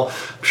well.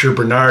 I'm sure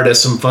Bernard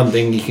has some fun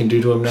thing he can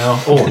do to him now.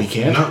 Oh, he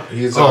can't? No,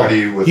 he's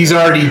already with He's the-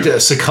 already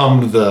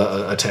succumbed to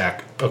the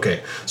attack.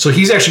 Okay, so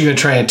he's actually going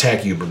to try and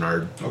attack you,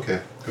 Bernard.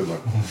 Okay, good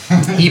luck.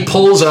 He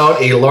pulls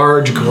out a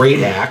large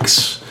great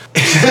axe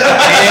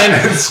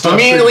and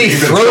immediately Even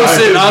throws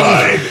trying it to on.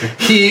 hide.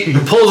 He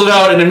pulls it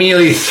out and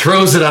immediately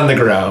throws it on the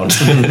ground.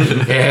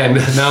 And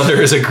now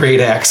there is a great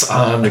axe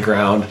on the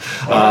ground.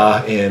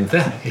 And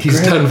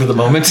he's done for the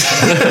moment.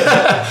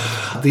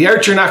 The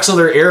archer knocks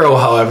another arrow,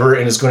 however,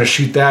 and is going to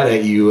shoot that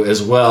at you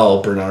as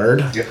well,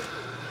 Bernard. Yep.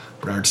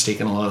 Bernard's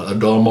taking a lot of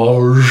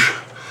damage.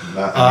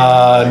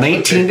 Not,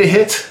 19 to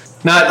hit.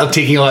 Not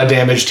taking a lot of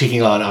damage,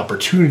 taking a lot of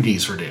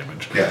opportunities for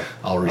damage. Yeah.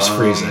 I'll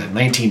rephrase that.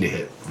 19 to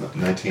hit.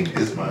 19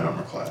 is my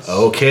armor class.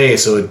 Okay,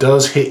 so it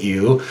does hit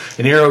you.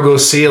 An arrow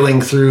goes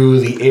sailing through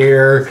the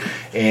air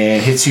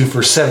and hits you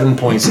for 7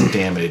 points of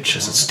damage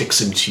as it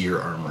sticks into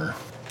your armor.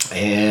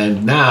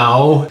 And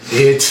now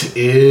it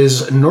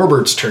is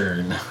Norbert's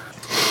turn.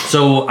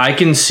 So I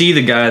can see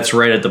the guy that's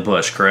right at the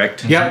bush,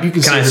 correct? Yep, you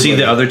can see Can I see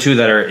everybody. the other two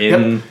that are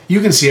in? Yep,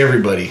 you can see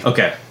everybody.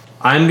 Okay.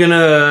 I'm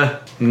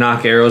gonna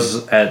knock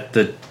arrows at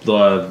the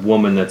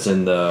woman that's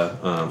in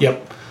the.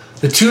 Yep.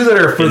 The two that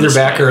are further the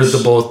back are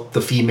spikes. both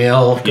the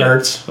female Yeah.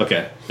 guards.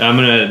 Okay. I'm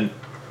gonna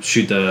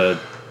shoot the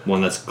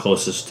one that's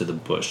closest to the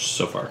bush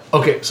so far.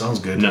 Okay, sounds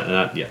good. No,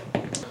 not yet.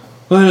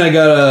 Well, I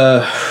got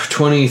a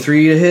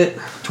 23 to hit.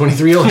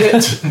 23 will hit.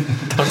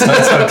 Don't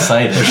sound so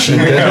excited.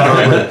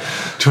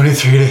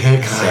 23 to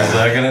hit. So is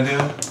that gonna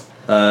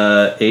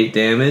do? 8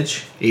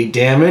 damage. 8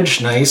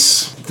 damage,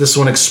 nice. This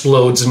one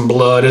explodes in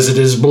blood as it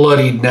is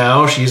bloodied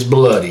now. She's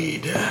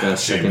bloodied. Got a Okay,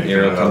 second making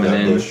arrow it out of coming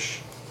that in. bush.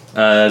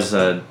 That's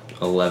a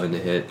 11 to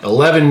hit.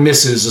 11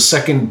 misses. A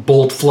second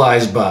bolt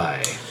flies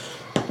by.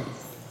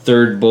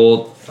 Third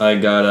bolt, I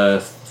got a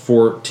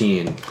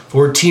 14.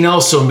 14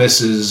 also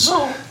misses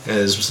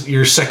as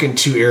your second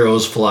 2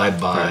 arrows fly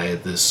by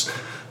this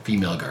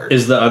female guard.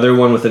 Is the other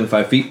one within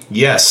 5 feet?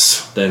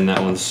 Yes. Then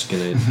that one's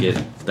gonna get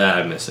that.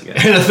 I miss again.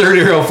 And a third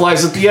arrow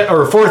flies at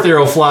or a fourth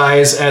arrow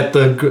flies at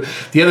the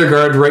other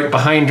guard right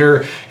behind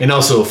her and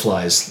also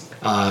flies.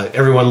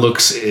 Everyone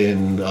looks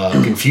in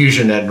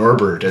confusion at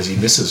Norbert as he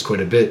misses quite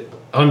a bit,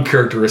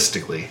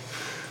 uncharacteristically.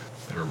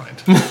 Never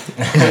mind.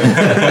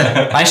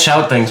 I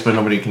shout things, but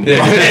nobody can hear.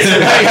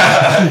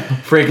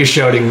 Frank is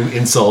shouting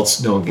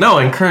insults. No one can. No,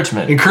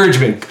 encouragement.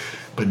 Encouragement,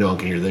 but no one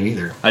can hear them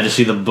either. I just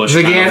see the bush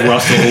The kind of gan-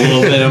 rustle a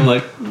little bit. I'm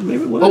like,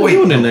 maybe what Oh am I wait,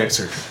 doing no, in there?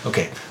 sir.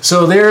 Okay,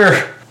 so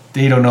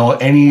they don't know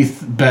any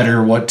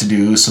better what to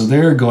do, so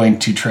they're going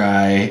to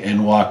try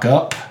and walk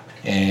up.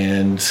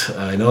 And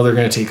I know they're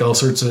going to take all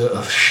sorts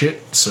of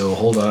shit. So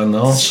hold on,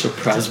 though.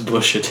 Surprise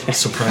bush attack.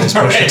 Surprise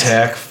push Right.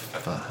 attack.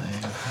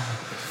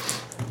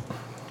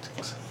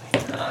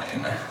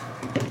 9.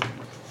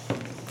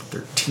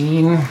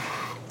 13.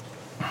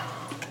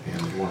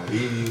 And one of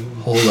these.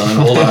 Hold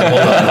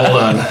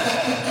on.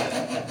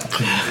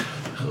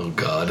 Oh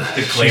God.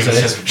 The claim is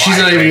just She's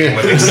not even vibrating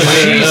gonna, with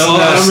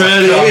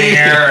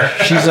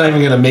excitement. she's not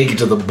even gonna make it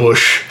to the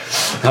bush.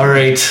 All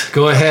right,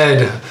 go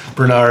ahead,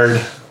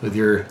 Bernard, with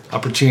your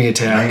opportunity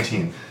attack.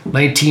 19.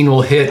 19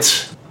 will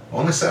hit.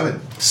 Only 7.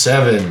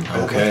 7.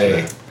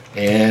 Okay.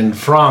 And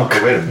Frank.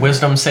 Oh, wait a minute.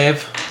 Wisdom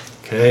save.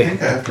 I Okay.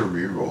 think I have to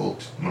re-roll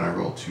when I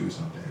roll 2s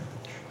on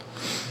damage.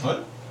 What?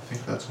 I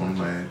think that's one of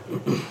my...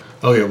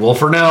 Okay. Well,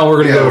 for now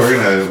we're gonna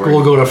Yeah, go. we're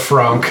We'll go to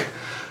Frank.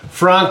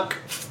 Frank,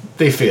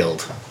 they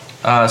failed.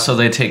 So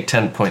they take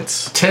 10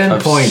 points. 10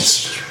 of points.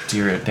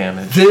 Spirit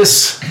damage.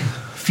 This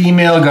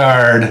female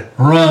guard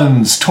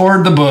runs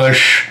toward the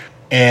bush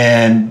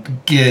and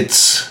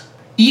gets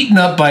eaten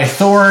up by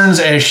thorns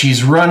as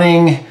she's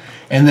running.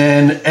 And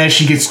then as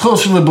she gets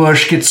closer to the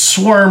bush, gets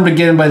swarmed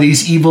again by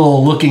these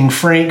evil looking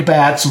Frank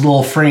bats with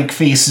little Frank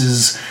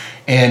faces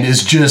and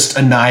is just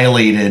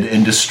annihilated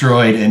and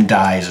destroyed and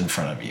dies in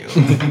front of you.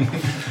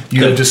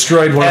 You have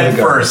destroyed one of Head the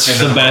guards. first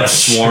into The the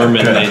bats bush. swarm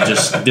and they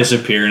just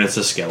disappear, and it's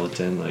a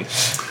skeleton. Like,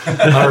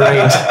 All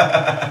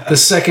right. The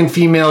second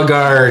female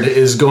guard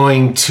is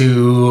going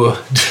to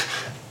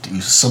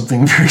do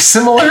something very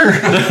similar.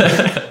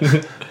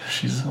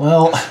 She's,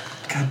 well,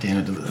 God damn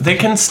it. They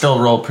can still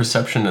roll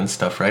perception and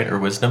stuff, right? Or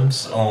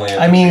wisdoms? Only. At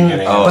I the mean,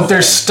 beginning Oh. but of they're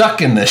the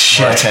stuck in this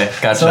shit. Okay,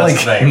 gotcha. So, That's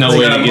the thing. No They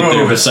way to gotta get there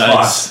move, it's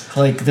besides.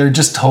 like they're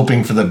just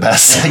hoping for the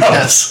best, I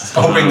guess.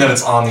 fucked. Hoping that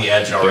it's on the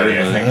edge already.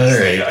 I think is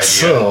the idea. Alright,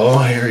 so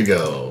here we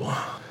go.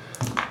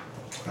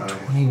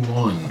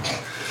 21.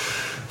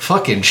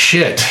 Fucking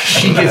shit.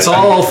 She gets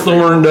all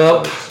thorned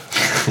up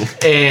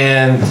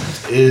and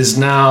is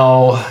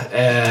now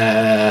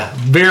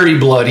very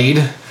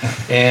bloodied.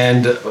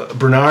 And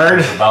Bernard,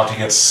 About to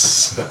get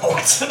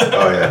smoked.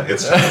 Oh yeah,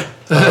 it's.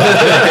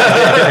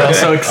 I'm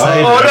so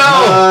excited. Oh,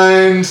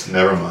 no!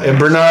 Never mind. and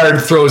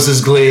Bernard throws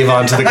his glaive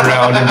onto the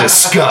ground in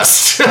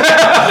disgust.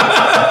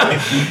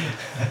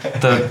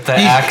 The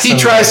axe. He and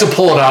tries to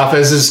pull it off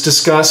as his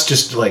disgust,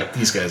 just like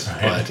these guys.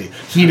 But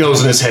he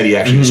knows in his head he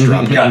actually just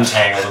dropped it. Got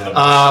tangled in the.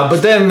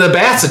 But then the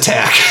bats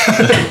attack.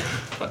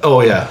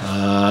 Oh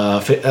yeah,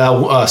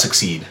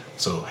 succeed.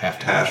 So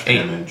half Half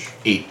damage.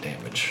 8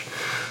 damage.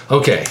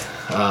 Okay,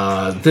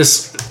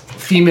 this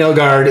female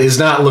guard is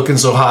not looking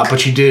so hot, but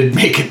she did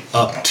make it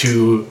up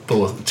to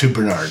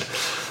Bernard.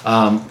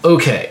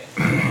 Okay,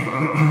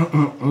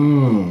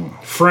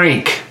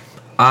 Frank.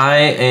 I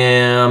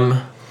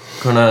am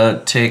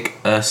gonna take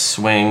a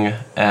swing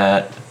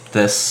at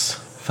this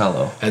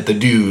fellow, At the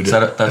dude.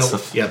 that's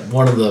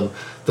one of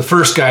the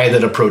first guy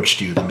that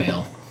approached you, the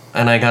male.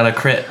 and I got a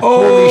crit.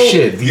 Holy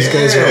shit! These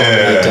guys are all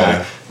gonna yeah.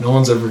 die. No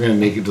one's ever gonna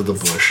make it to the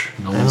bush.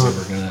 No one's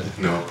ever gonna.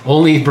 No.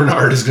 Only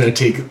Bernard is gonna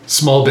take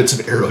small bits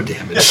of arrow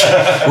damage.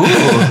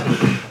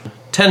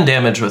 10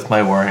 damage with my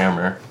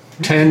warhammer.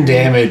 10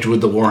 damage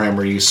with the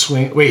warhammer. You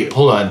swing. Wait,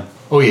 hold on.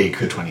 Oh yeah, you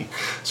crit 20.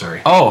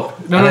 Sorry. Oh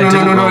No, and I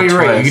didn't roll you're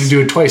right. You twice. can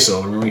do it twice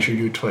though. Remember, make sure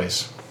you do it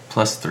twice.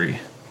 +3.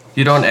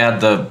 You don't add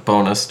the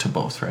bonus to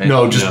both, right?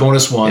 No, just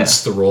bonus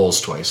once. Yeah. The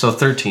rolls twice. So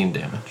 13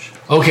 damage.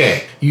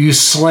 Okay, you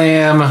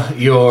slam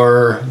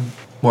your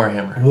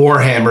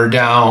warhammer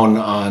down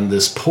on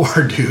this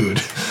poor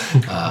dude.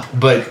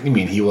 But I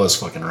mean, he was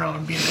fucking around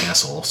and being an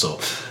asshole, so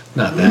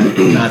not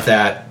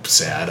that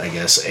sad, I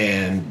guess.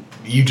 And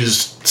you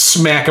just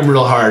smack him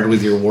real hard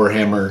with your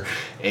warhammer,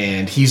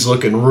 and he's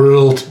looking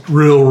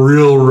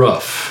real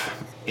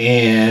rough.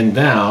 And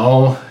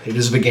now it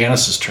is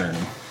Viganus' turn.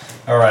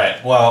 All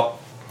right. Well,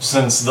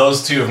 since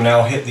those two have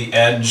now hit the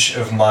edge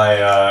of my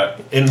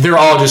And they're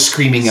all just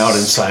screaming out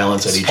in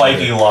silence at each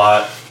spiky other.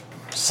 lot,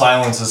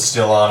 silence is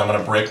still on. I'm going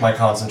to break my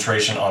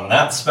concentration on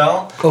that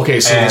spell. Okay,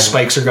 so the And-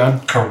 spikes are gone?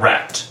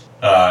 Correct.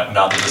 Not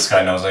that this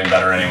guy knows any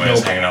better anyways,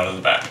 Nope. hanging out of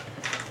the back.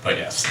 But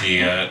yes,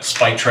 the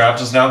spike trap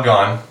is now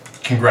gone.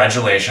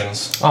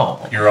 Congratulations.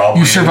 Oh. You're all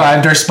You breathing.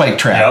 survived our spike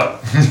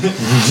trap. Yep.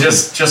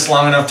 just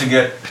long enough to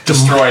get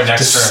destroyed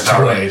next turn.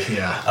 Probably. Destroyed,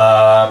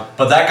 yeah.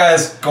 But that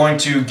guy's going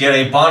to get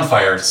a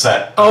bonfire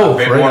set. Oh,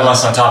 bit right more or on.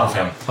 less on top of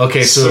him.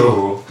 Okay,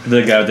 so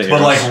The guy with the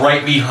But arrows. like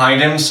right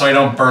behind him, so I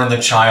don't burn the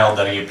child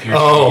that he appears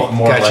Oh, to be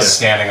more gotcha. or less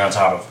standing on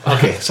top of.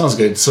 okay, sounds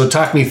good. So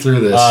talk me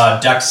through this.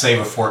 Dex save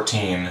of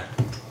 14.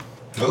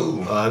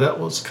 Oh. That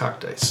was cock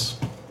dice.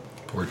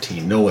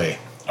 14. No way.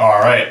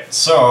 Alright,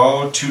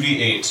 so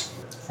 2d8.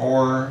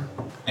 4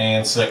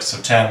 and 6,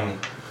 so 10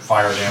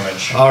 fire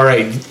damage. All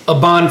right, a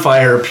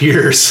bonfire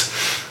appears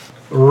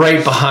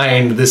right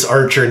behind this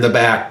archer in the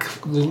back,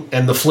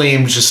 and the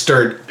flames just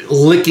start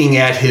licking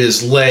at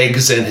his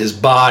legs and his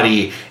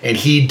body, and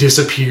he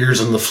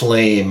disappears in the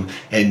flame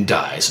and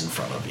dies in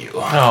front of you.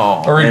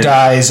 Oh. Or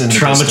dies in the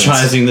distance.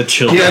 Traumatizing the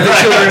children. Yeah,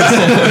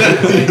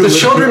 the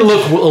children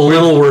look a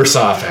little worse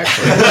off,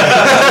 actually.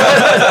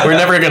 We're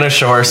never going to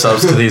show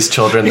ourselves to these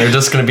children. They're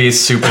just going to be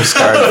super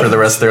scarred for the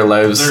rest of their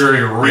lives. They're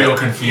gonna be real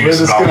confused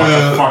We're just about what the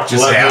gonna fuck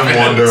just let them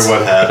happened. wonder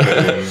what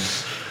happened.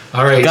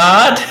 All right.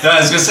 God? Yeah, I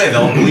was gonna say,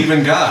 they'll believe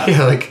in God.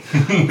 Yeah, like,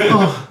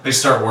 They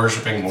start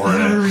worshipping more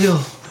not in it. real.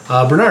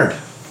 Bernard.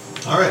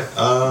 All right.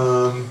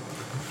 I'm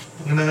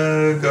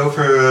gonna go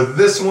for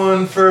this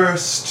one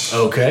first.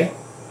 Okay.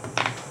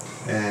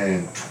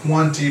 And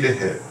 20 to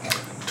hit.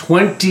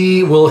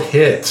 20 will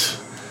hit,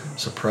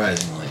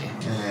 surprisingly.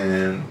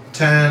 And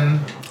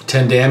 10.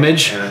 10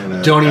 damage. And I'm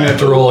gonna Don't even have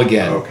to roll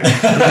again. Okay.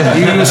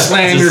 You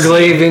slam your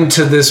glaive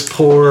into this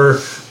poor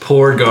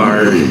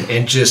guard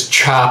and just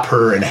chop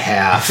her in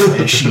half,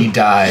 and she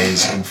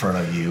dies in front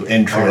of you.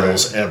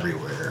 Entrails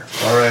everywhere.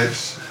 All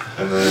right.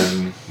 And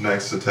then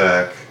next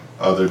attack,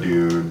 other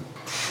dude.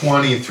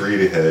 23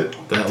 to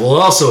hit. That will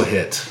also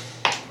hit.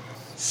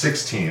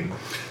 16.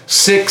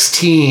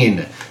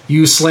 16.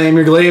 You slam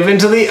your glaive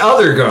into the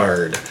other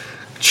guard,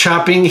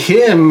 chopping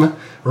him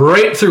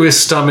right through his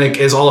stomach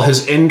as all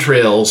his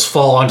entrails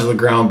fall onto the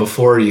ground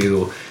before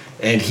you,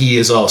 and he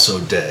is also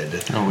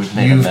dead. Oh, we've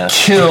made a You've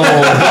mess. killed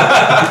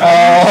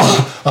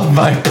all of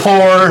my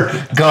poor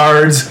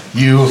guards,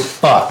 you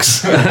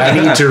fucks. I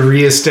need to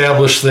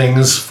reestablish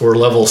things for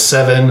level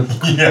 7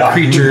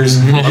 creatures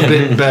a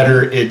bit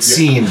better, it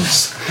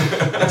seems.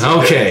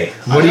 Okay,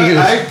 what are you gonna...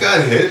 I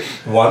got hit.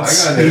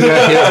 Once. I You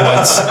got hit. got hit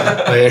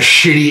once by a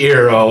shitty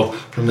arrow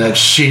from that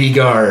shitty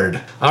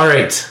guard. All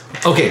right,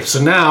 Okay,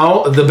 so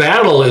now the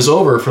battle is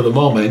over for the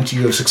moment.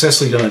 You have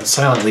successfully done it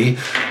silently.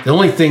 The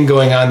only thing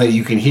going on that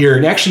you can hear,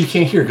 and actually you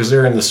can't hear because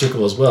they're in the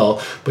circle as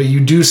well, but you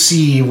do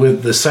see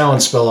with the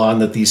silence spell on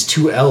that these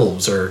two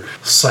elves are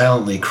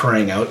silently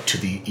crying out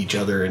to each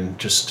other, and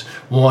just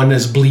one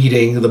is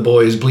bleeding, the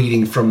boy is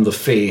bleeding from the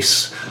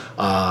face.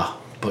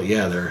 But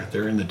yeah,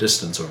 they're in the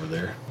distance over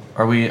there.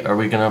 Are we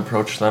gonna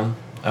approach them?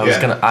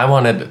 I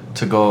wanted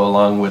to go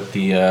along with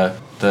the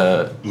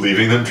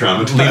Leaving them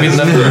traumatized. leaving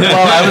them.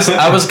 Well,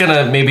 I was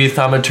gonna maybe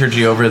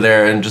thaumaturgy over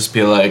there and just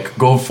be like,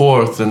 go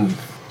forth and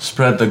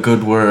spread the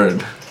good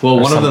word. Well,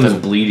 or one of them is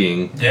something.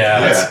 bleeding. Yeah.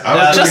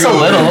 I was Just gonna a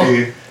go little.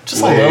 maybe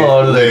Just a little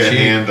out of lay the a cheek.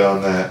 hand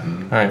on that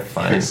and All right,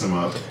 fine. fix them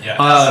up. Yeah.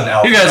 as an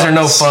elf, you guys are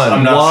no fun.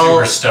 I'm not While-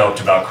 super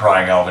stoked about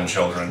crying elven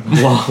children.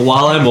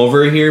 While I'm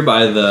over here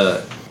by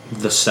the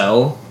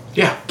cell,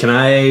 Yeah. can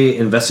I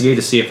investigate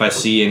to see if I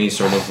see any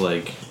sort of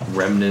like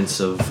remnants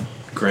of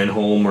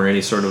Grenholm or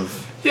any sort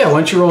of Yeah, why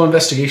don't you roll an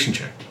investigation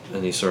check?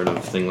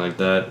 thing like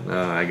that?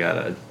 I got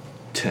a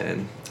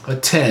 10. A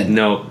 10.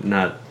 No,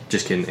 not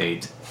just kidding.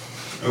 8.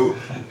 Oh,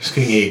 Just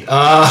kidding, 8.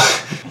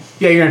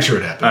 Yeah, you're not sure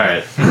what happened. All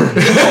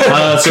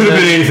right. So Could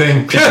have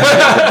then- been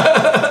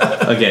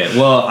anything. okay.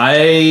 Well,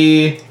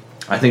 I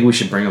think we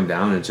should bring them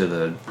down into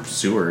the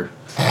sewer.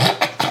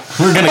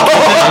 We're gonna.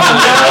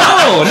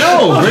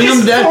 No, bring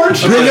them down.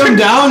 Bring them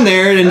down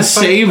there and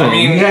save them. I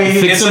mean,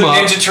 fix it's a them up.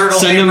 Ninja Turtle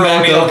Send them April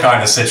back O'Neil up.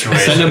 kind of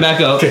situation. Send them back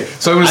up. Okay,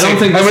 so I'm gonna I say, don't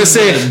think I'm this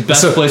gonna is say, the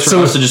best so, place for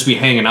so us to just be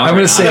hanging out. I'm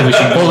gonna right say- now. We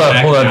should go hold on,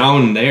 back hold on.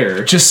 down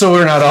there. just so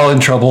we're not all in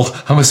trouble,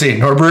 I'm gonna say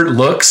Norbert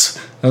looks,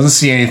 doesn't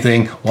see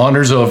anything,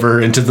 wanders over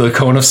into the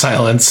cone of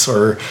silence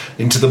or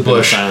into the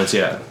bush, Silence,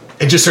 yeah.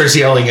 and just starts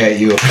yelling at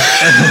you.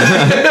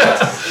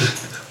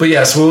 But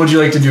yes, what would you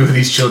like to do with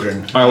these children?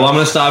 All right. Well, I'm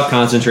gonna stop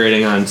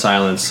concentrating on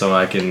silence so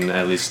I can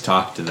at least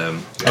talk to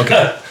them.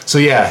 Okay, so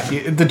yeah,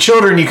 the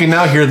children, you can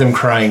now hear them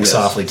crying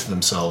softly to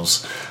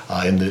themselves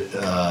in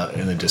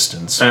the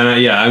distance.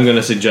 And yeah, I'm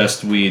gonna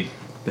suggest we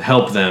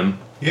help them,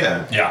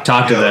 yeah. Yeah.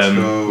 talk to Yeah, let's them,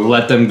 go.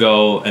 let them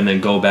go, and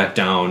then go back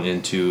down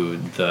into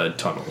the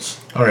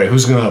tunnels. All right,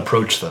 who's gonna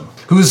approach them?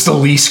 Who's the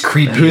least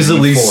creepy? Who's the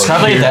least-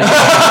 Probably that.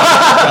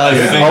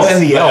 Oh,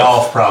 and the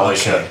elf. probably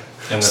should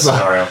in this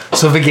scenario.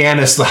 So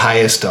Viganus, the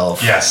highest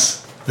elf.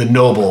 Yes. The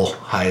noble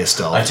highest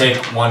elf. I take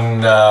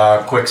one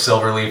quick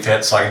silver leaf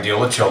hit so I can deal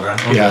with children.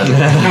 Yeah,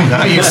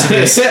 not used to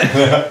this.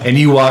 And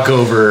you walk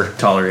over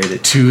Tolerate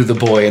it. to the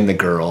boy and the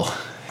girl.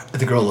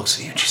 The girl looks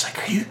at you and she's like,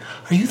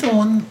 "Are you the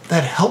one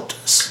that helped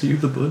us? You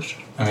the bush.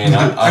 I mean,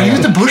 Are you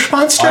the bush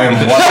monster?"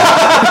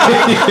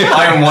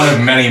 I am one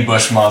of many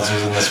bush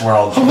monsters in this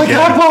world. Oh my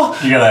God! Well,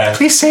 You gotta.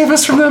 please save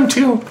us from them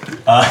too.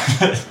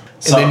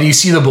 So- And then you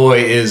see the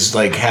boy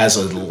has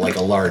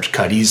a large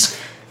cut. He's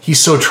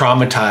so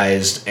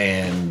traumatized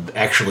and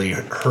actually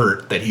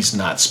hurt that he's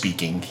not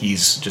speaking.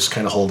 He's just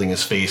kind of holding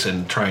his face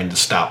and trying to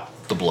stop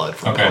the blood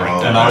from Okay, pouring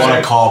and down. I want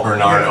to call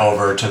Bernard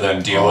over to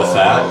then deal with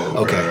that.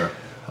 Okay. Better.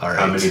 All right.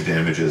 How many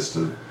damages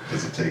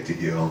does it take to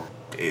heal?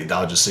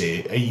 I'll just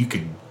say you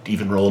could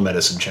even roll a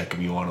medicine check if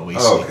you want to waste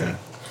Oh, okay. anything.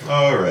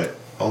 All right.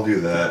 I'll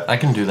do that. I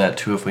can do that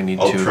too if we need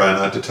I'll to. try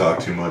not to talk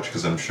too much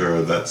because I'm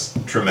sure that's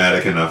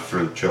traumatic enough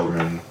for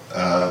children.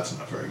 That's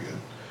not very good.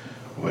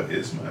 What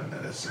is my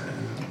medicine?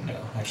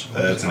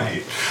 That's an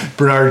 8.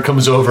 Bernard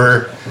comes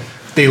over.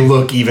 They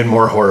look even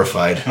more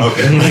horrified.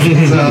 Okay.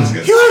 Sounds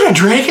good. You had a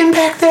dragon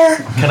back there?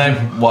 Can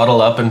I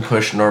waddle up and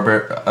push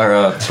Norbert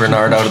or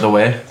Bernard out of the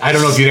way? I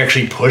don't know if you'd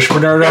actually push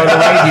Bernard out of the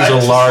way. He's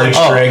a large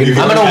dragon.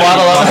 I'm gonna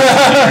waddle up.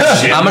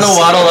 I'm gonna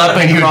waddle up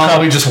and and he would crawl.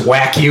 probably just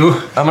whack you.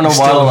 I'm gonna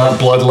Still waddle have up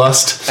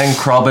bloodlust. and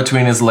crawl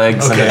between his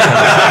legs Okay. and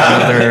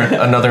attempt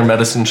another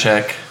medicine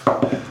check.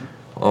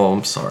 Oh,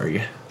 I'm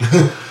sorry.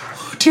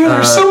 Dude,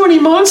 there's so many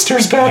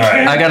monsters back All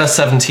right. here. I got a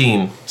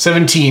 17.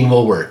 17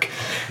 will work.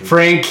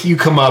 Frank, you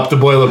come up. The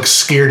boy looks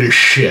scared as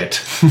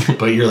shit.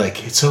 But you're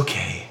like, it's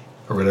okay.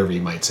 Or whatever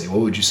you might say.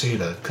 What would you say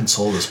to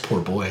console this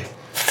poor boy?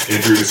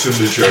 Introduce him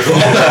to Charcoal.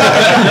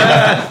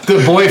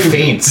 The boy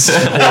faints,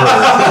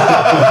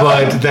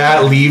 but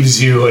that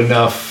leaves you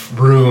enough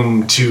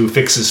room to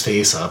fix his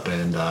face up,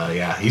 and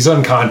yeah, he's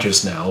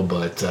unconscious now.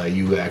 But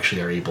you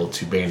actually are able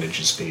to bandage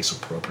his face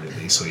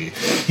appropriately, so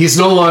he's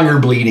no longer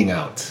bleeding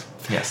out.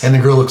 Yes. And the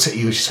girl looks at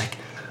you, and she's like,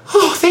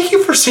 "Oh, thank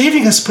you for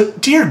saving us, but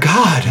dear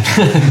God,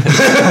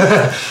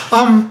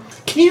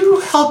 can you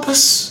help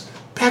us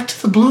back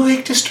to the Blue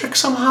Lake District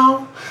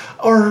somehow,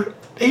 or?"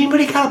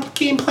 Anybody got a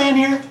game plan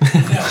here?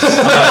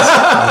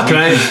 Can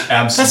I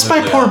That's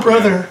Absolutely. my poor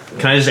brother.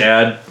 can I just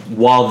add,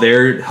 while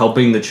they're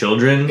helping the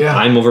children, Yeah.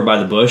 I'm over by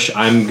the bush.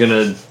 I'm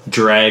gonna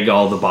drag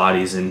all the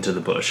bodies into the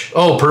bush.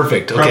 Oh,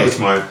 perfect. Okay. Probably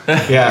smart.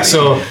 Yeah,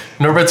 so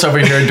Norbert's over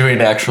here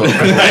doing actual.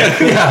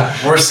 yeah,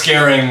 We're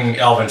scaring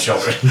elven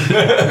children.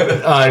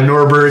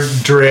 Norbert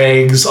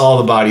drags all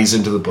the bodies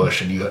into the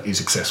bush, and you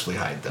successfly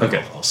hide them.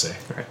 Okay. I'll say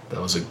that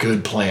was a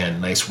good plan.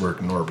 Nice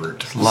work,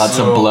 Norbert. Lots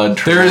So, of blood.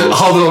 There is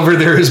all over.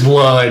 There is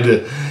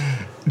blood.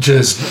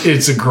 Just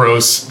it's a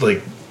gross,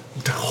 like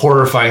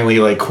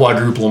horrifyingly like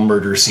quadruple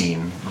murder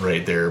scene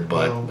right there.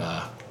 But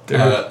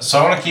So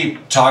I want to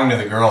keep talking to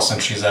the girl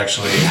since she's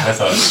actually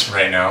with us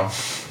right now.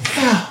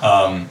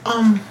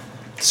 Yeah.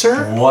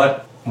 Sir?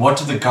 What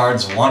do the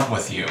guards want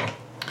with you?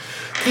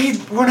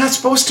 We're not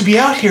supposed to be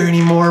out here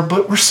anymore,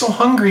 but we're so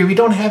hungry. We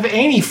don't have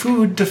any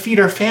food to feed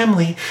our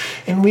family,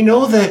 and we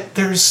know that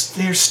there's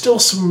still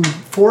some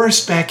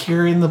forest back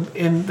here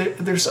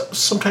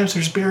sometimes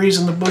there's berries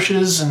in the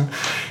bushes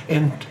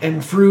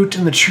and fruit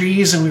in the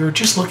trees, and we were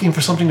just looking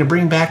for something to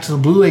bring back to the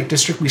Blue Lake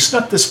District. We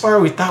snuck this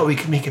far. We thought we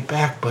could make it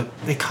back, but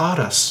they caught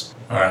us.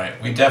 All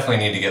right, we definitely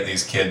need to get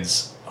these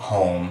kids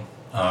home.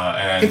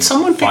 And Did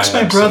someone fix find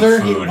my them some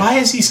brother? food. Why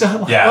is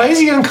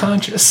he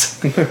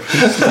unconscious?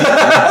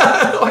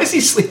 Why is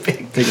he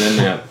sleeping? Taking a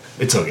nap.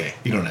 It's okay.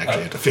 You don't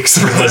actually have to fix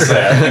the Let's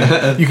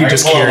brother. say, You can I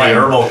just pull out carry my him.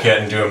 herbal kit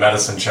and do a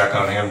medicine check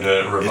on him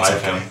to It's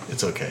revive okay. him.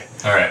 It's okay.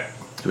 All right.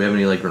 Do we have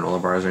any like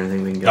granola bars or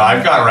anything we can get? No,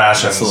 I've got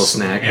rations. Just a little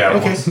snack. Yeah.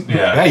 Okay.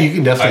 Yeah. Yeah, you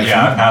can definitely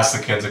Yeah, I feed. passed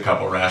the kids a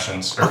couple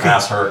rations, or Okay.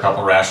 pass her a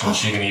couple rations.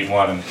 She can eat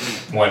one, and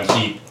when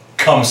he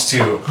comes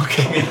to,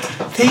 Okay.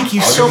 Thank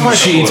you so much.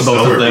 She eats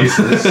both of them.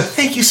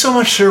 Thank you so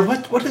much, sir.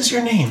 What is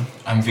your name?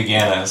 I'm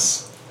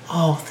Veganis.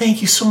 Oh,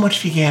 thank you so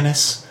much,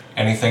 Veganis.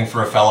 Anything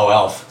for a fellow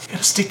elf. We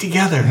gotta stick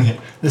together.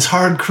 This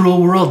hard,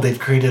 cruel world they've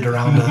created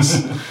around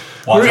us.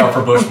 Watch Who are- out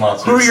for bush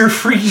monsters. Who are your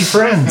freaky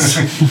friends?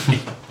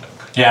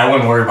 Yeah, I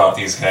wouldn't worry about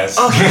these guys.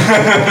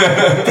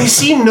 They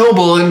seem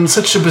noble in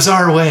such a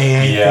bizarre way,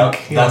 I Yeah,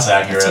 think. that's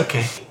accurate. It's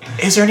okay.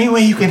 Is there any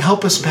way you can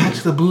help us back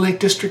to the Blue Lake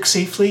District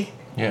safely?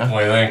 Yeah. What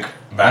do you think?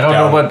 Back I don't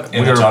down know what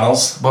in we the were-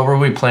 tunnels What were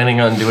we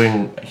planning on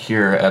doing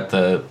here at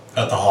the?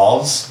 at the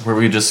halls. Were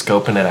we just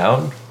scoping it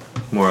out?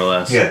 More or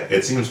less. Yeah,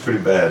 it seems pretty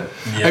bad.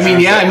 I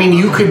mean,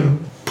 you could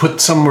put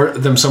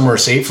them somewhere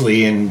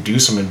safely and do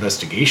some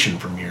investigation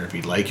from here if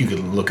you'd like. You could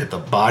look at the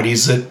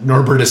bodies that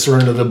Norbert has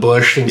thrown into the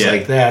bush, things Yeah.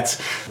 like that.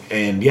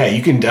 And yeah,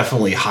 you can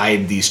definitely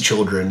hide these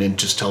children and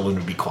just tell them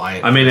to be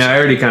quiet. I mean, I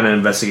already kind of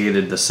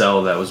investigated the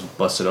cell that was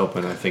busted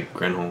open. I think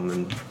Grenholm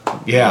and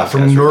yeah, those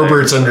from guys were there,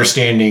 Norbert's so-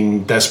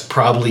 understanding, that's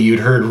probably you'd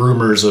heard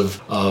rumors of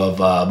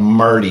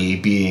Marty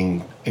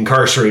being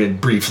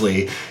incarcerated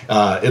briefly.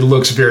 It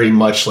looks very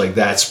much like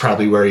that's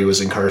probably where he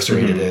was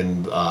incarcerated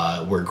and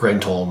where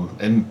Grentholm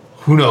and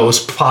who knows,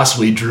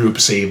 possibly Droop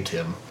saved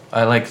him.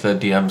 I like the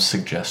DM's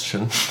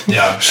suggestion.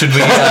 Yeah. Should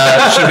we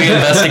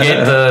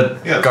investigate the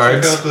Yeah,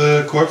 guards? check out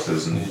the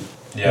corpses and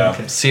Yeah.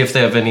 See if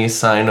they have any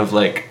sign of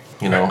like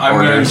I'm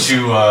going orders.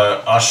 to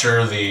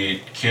usher the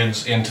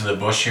kids into the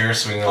bush here,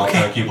 so we can all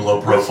kind of keep a low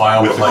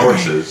profile. with but the like,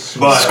 corpses.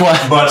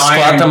 Squat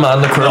I'm- them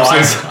on the no,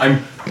 corpses.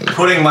 I'm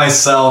putting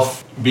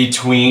myself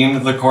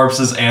between the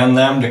corpses and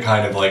them to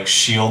kind of like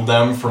shield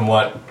them from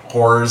what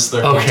horrors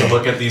they're going Okay. to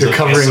look at these They're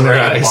covering their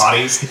eviscerated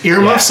eyes. bodies.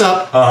 Earmuffs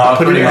up,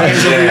 put Pretty your much,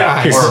 hands over your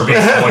eyes. Or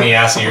big pointy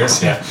ass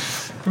ears. Yeah.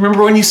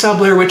 Remember when you saw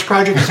Blair Witch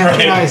Project? Put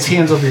your eyes,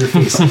 hands over your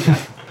face.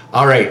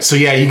 All right, so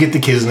yeah, you get the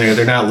kids in there.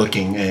 They're not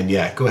looking, and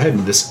yeah, go ahead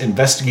and just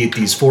investigate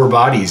these 4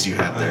 bodies you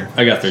have there.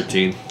 I got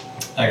 13.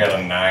 I got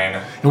a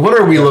 9. And what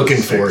are we looking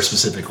 6. for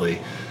specifically?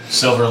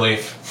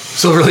 Silverleaf.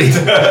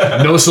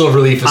 Silverleaf. No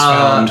Silverleaf is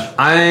found.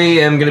 I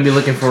am going to be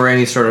looking for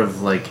any sort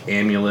of like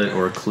amulet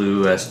or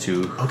clue as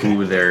to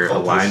who they're Cultists.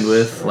 aligned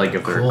with, like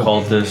if they're Cool.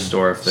 cultists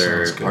or if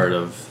they're Sounds good. part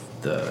of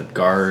the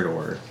guard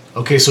or.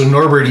 Okay, so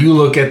Norbert, you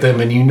look at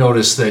them and you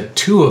notice that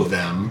 2 of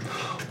them,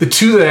 the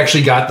 2 that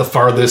actually got the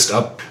farthest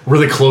up, were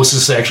the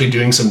closest to actually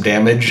doing some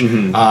damage,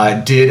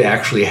 did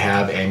actually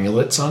have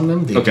amulets on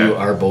them. They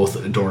are both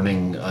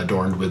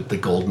adorned with the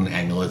golden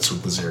amulets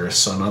with the Xeris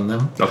sun on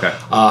them. Okay.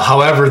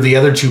 However, the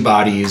other 2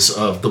 bodies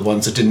of the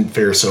ones that didn't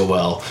fare so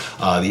well,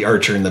 the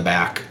archer in the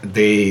back,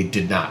 they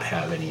did not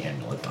have any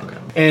amulet on them.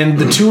 And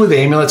the 2 with the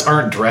amulets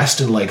aren't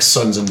dressed in like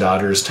sons and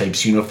daughters type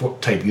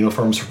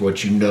uniforms for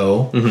what you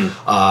know,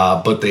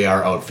 but they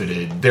are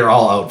outfitted. They're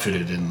all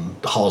outfitted in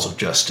the Halls of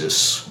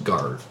Justice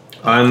guard.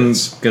 I'm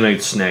going to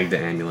snag the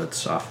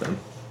amulets off them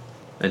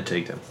and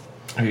take them.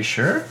 Are you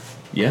sure?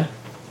 Yeah.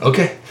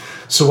 Okay,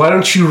 so why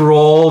don't you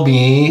roll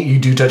me? You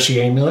do touch the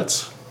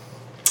amulets.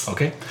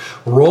 Okay,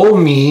 roll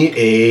me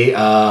a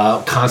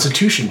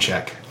Constitution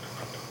check.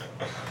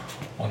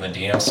 When the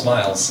DM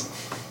smiles.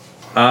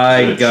 Is I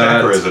it a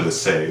check or got. is it a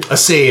save? A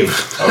save.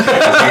 Okay,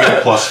 because you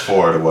get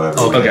 +4 to whatever.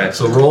 Okay.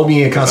 So roll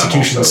me a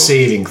Constitution also-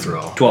 saving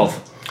throw.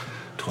 12.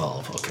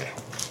 12, okay.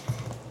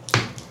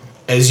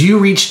 As you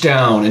reach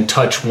down and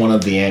touch one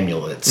of the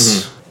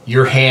amulets,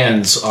 your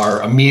hands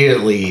are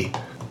immediately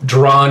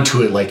drawn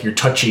to it like you're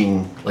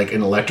touching like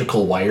an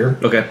electrical wire.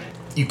 Okay.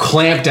 You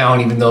clamp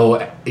down even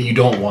though you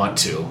don't want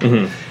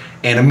to.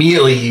 And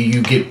immediately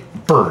you get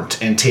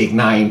burnt and take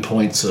 9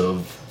 points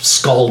of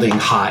scalding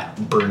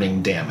hot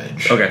burning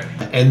damage. Okay.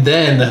 And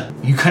then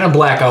you kind of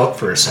black out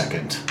for a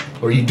second,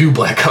 or you do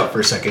black out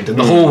for a second, and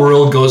the whole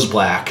world goes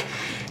black.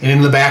 And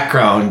in the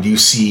background, you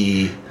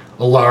see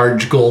a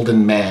large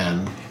golden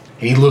man,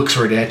 and he looks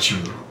right at you.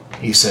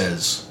 He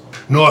says,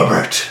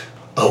 "Norbert,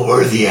 a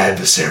worthy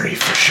adversary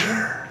for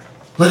sure.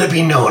 Let it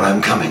be known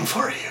I'm coming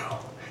for you,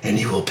 and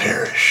you will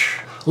perish,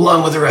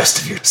 along with the rest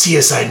of your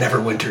CSI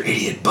Neverwinter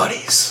idiot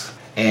buddies."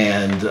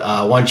 And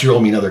why don't you roll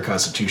me another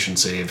Constitution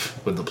save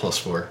with the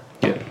 +4?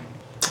 Yeah.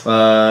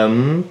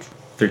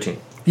 13.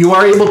 You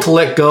are able to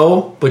let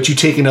go, but you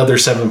take another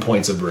 7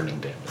 points of burning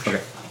damage.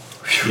 Okay.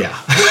 Yeah.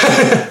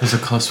 It was a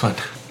close one.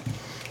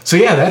 So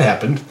yeah, that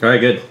happened. All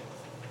right, good.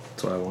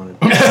 That's what I wanted.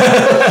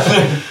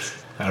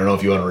 I don't know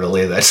if you want to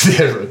relay that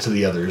to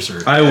the others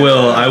or. I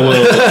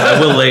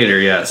will later.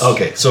 Yes.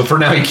 Okay, so for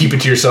now you keep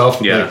it to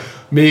yourself. Yeah. Like,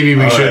 maybe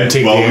we shouldn't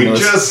take the Well, we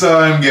amulets. just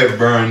saw him get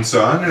burned,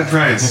 so I'm gonna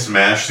try and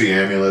smash the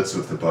amulets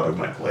with the butt of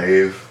my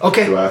glaive.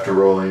 Okay. Do I have to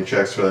roll any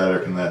checks for that, or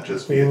can that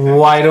just be a thing?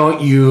 Why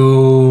don't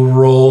you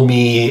roll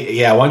me?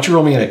 Yeah, why don't you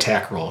roll me an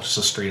attack roll? Just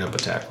a straight up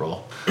attack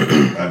roll.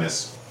 I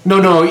miss.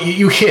 No,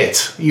 you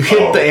hit. You hit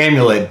Oh. the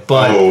amulet,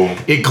 but Oh.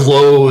 it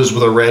glows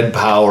with a red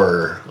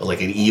power,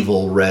 like an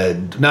evil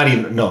red. Not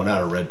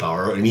a red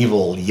power. An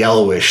evil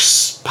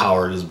yellowish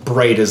power, as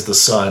bright as the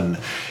sun,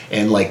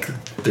 and like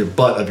the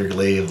butt of your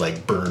glaive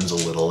like burns a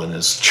little and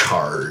is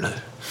charred.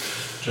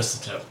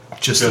 Just the tip.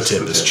 Just Just the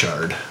tip the is tip.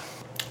 charred.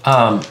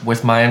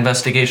 With my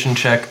investigation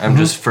check, I'm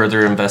just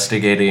further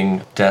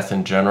investigating death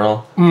in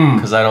general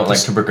because I don't like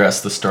to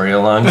progress the story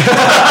along.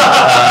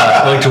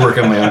 I like to work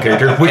on my own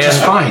character, which is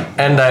fine.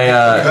 And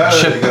I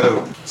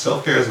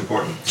Self-care is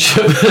important.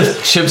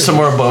 chip some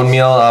more bone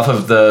meal off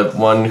of the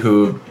one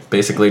who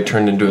basically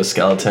turned into a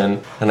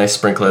skeleton, and I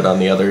sprinkle it on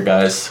the other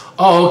guys.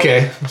 Oh,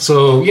 okay.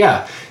 So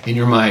yeah, in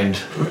your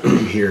mind, you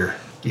hear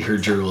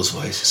Jurul's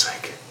voice. He's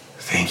like,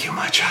 "Thank you,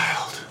 my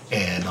child."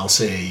 And I'll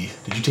say,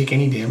 "Did you take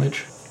any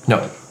damage?"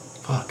 No.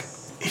 Fuck.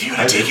 If you would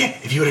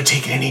have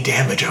taken any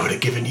damage, I would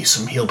have given you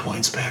some heal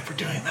points back for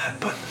doing that.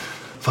 But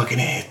fucking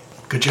A,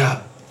 good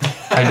job.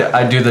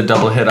 I do the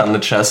double hit on the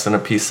chest and a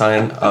peace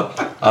sign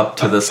up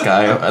to this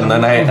guy, and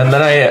then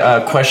I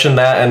question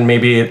that and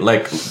maybe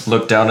like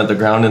look down at the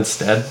ground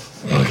instead.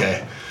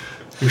 Okay.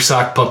 Your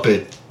sock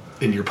puppet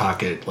in your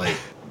pocket like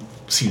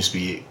seems to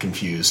be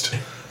confused.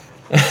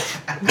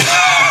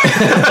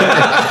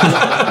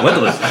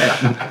 What was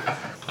that?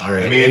 All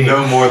right. I mean,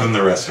 no more than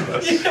the rest of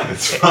us.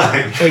 It's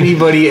fine.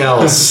 Anybody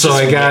else? So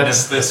I got.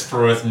 Witness this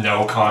for with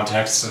no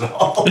context at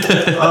all.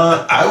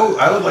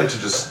 I would like to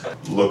just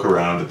look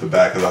around at the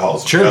back of the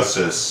halls Sure. of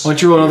justice. Why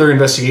don't you roll another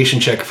investigation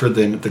check for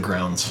the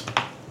grounds?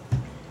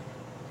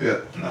 Yeah,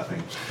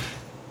 nothing.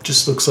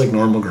 Just looks like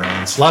normal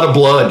grounds. A lot of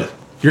blood.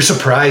 You're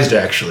surprised,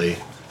 actually.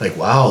 Like,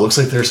 wow, looks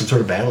like there's some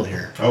sort of battle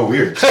here. Oh,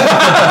 weird.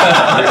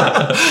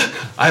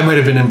 I might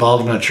have been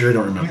involved. I'm not sure. I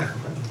don't remember.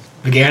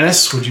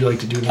 Veganis, would you like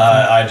to do anything?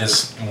 I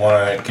just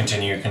want to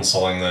continue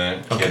consoling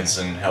the kids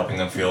and helping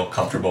them feel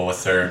comfortable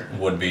with their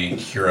would-be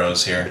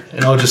heroes here.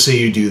 And I'll just say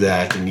you do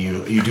that, and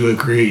you do a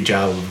great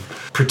job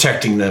of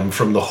protecting them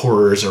from the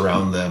horrors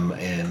around them.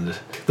 And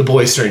the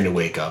boy's starting to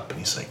wake up, and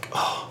he's like,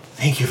 "Oh,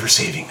 thank you for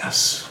saving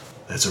us."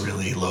 That's a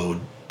really low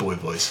boy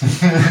voice.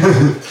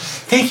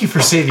 Thank you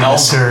for saving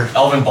us, sir.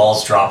 Elven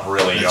balls drop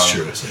really That's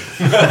young. true. It's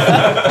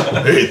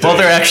like, hey, Well,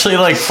 they're actually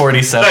like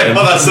 47.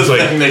 Well, that's the It's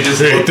like, thing. They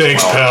just hey, look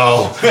thanks,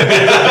 12. pal.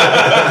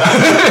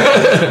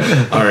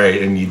 All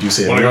right, and you do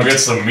say Want to that. go get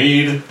some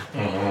mead?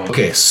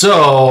 Okay,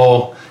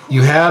 so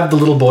you have the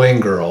little boy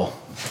and girl,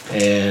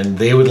 and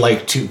they would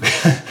like to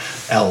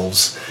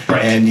elves,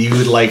 Right. and you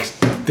would like.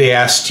 They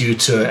asked you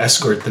to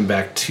escort them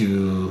back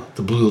to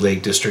the Blue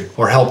Lake District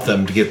or help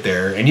them to get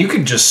there, and you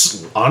could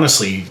just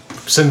honestly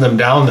send them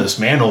down this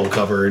manhole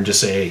cover and just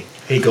say,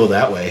 "Hey, go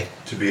that way."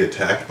 To be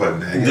attacked by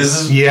maggots. This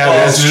is Yeah,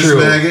 that's Business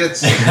true.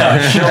 maggots.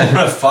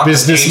 fuck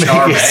Business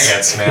HR maggots.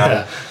 maggots,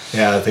 man.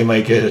 Yeah, they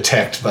might get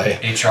attacked by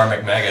HR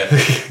McMaggot,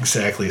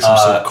 exactly some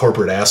sort of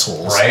corporate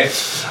assholes. right?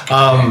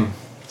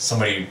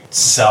 Somebody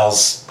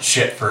sells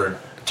shit for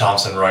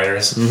Thomson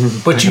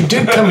Reuters. But you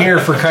did come here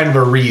for kind of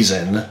a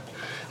reason.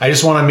 I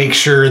just want to make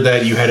sure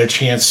that you had a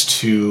chance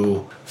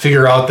to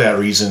figure out that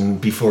reason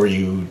before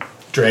you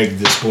drag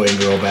this boy and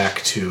girl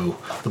back to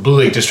the Blue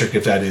Lake District,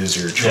 if that is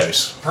your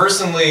choice.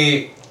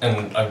 Personally,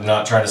 and I'm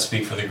not trying to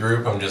speak for the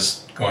group, I'm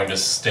just going to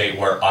state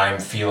where I'm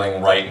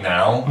feeling right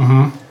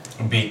now.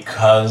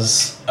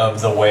 Because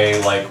of the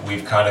way like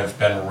we've kind of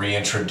been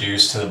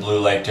reintroduced to the Blue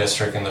Lake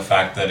District and the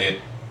fact that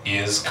it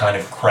is kind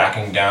of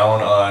cracking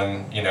down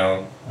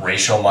on,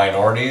 racial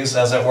minorities,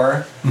 as it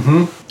were.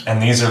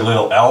 And these are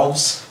little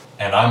elves,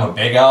 and I'm a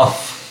big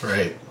elf.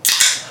 Right.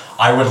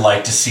 I would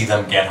like to see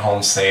them get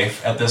home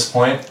safe at this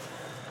point.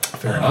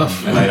 Fair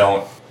enough. And I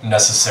don't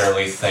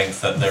necessarily think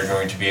that they're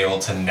going to be able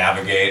to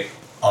navigate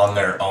on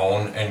their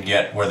own and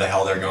get where the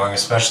hell they're going.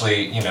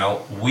 Especially,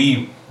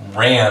 we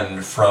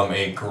ran from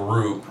a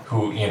group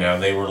who,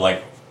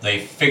 they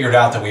figured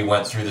out that we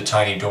went through the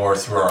tiny door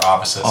through our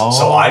offices.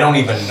 So I don't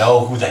even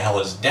know who the hell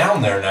is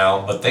down there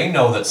now, but they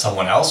know that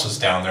someone else was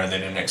down there they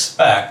didn't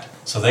expect.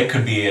 So they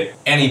could be at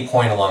any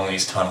point along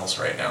these tunnels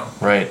right now.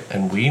 Right,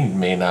 and we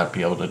may not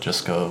be able to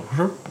just go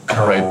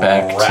right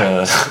back to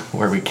Correct.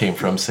 where we came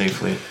from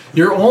safely.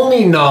 Your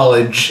only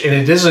knowledge, and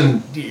it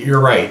isn't,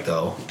 you're right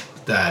though,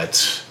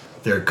 that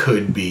there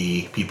could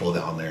be people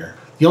down there.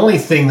 The only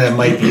thing that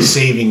might be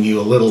saving you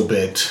a little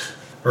bit,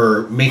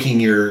 or making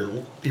your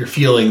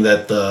feeling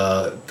that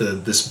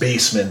this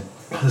basement,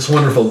 this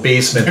wonderful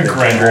basement that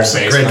Grindholm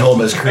basement. Grindholm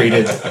has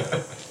created,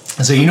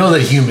 is that you know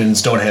that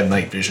humans don't have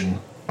night vision.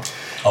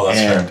 Oh, that's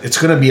and fair. it's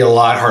going to be a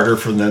lot harder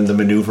for them to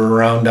maneuver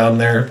around down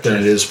there than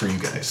it is for you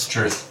guys.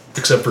 Truth.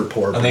 Except for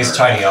poor And these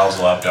Bernard. tiny elves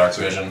will have dark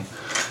vision.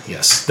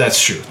 Yes,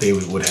 that's true. They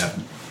would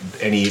have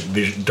any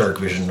dark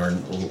vision or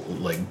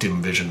like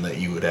dim vision that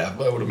you would have,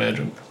 I would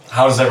imagine.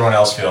 How does everyone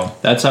else feel?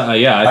 That's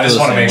yeah. I just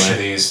want to make way. sure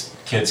these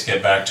kids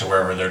get back to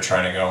wherever they're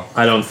trying to go.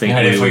 I don't think.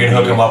 And if we would can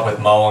hook be- them up with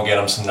Mo and get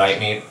them some night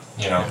meat,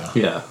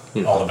 Yeah.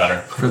 all the better.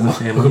 For the Hook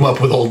family. them up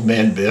with old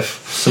man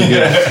Biff. Some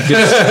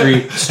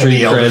good street And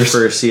the cred elders.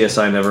 for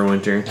CSI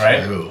Neverwinter.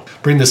 Right? Ooh.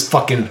 Bring the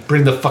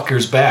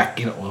fuckers back.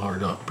 Or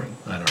don't bring.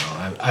 I don't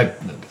know. I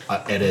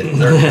edit.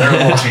 They're a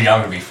little too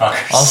young to be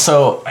fuckers.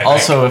 Also, I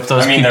think. if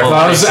those I mean, they're people,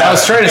 I was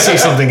 47. trying to say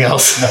something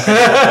else.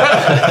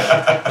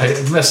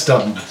 I messed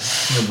up.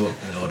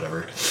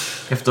 Whatever.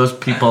 if those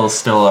people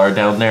still are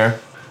down there,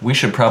 we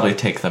should probably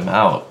take them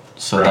out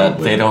so that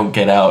Probably. they don't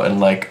get out and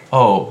like,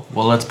 oh,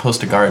 well, let's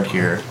post a guard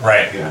here.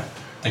 Right. Yeah.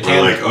 They We're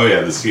can't. like, oh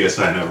yeah, the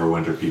CSI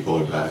Neverwinter people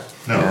are back.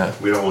 No, Yeah.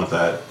 we don't want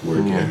that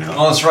word getting out.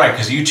 Well, that's right,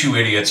 because you two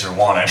idiots are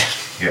wanted.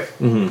 Yeah.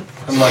 I'm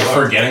like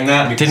forgetting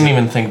that because Didn't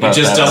even think about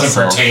it just that doesn't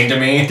myself. pertain to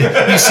me.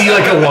 You see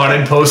like a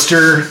wanted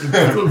poster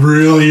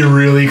really,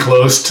 really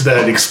close to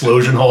that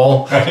explosion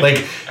hole.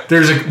 Like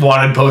there's a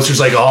wanted posters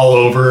like all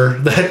over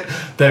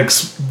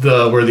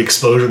where the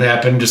explosion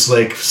happened. Just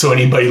like so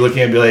anybody looking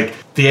at it be like,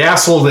 the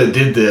asshole that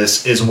did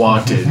this is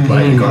wanted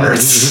by the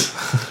guards.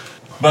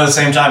 But at the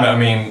same time, I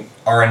mean,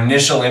 our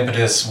initial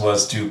impetus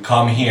was to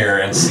come here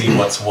and see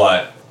what's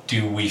what.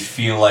 Do we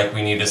feel like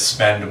we need to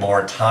spend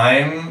more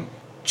time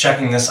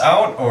checking this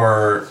out,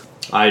 or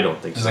I don't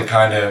think is so. it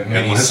kind of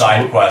mini Unless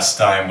side we're- quest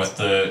time with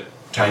the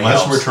tiny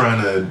Unless elves? we're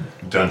trying to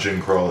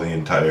dungeon crawl the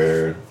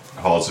entire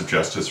Halls of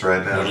Justice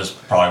right now. Which is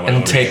probably what it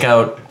And would take be.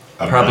 out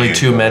A probably million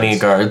too many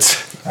guards.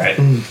 guards.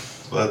 Right.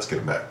 Let's get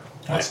them back.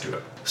 Let's do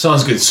it.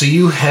 Sounds good. So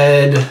you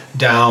head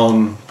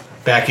down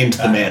back into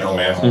the manhole.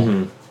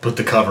 manhole. Put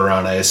the cover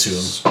on, I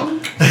assume.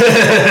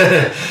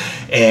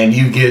 And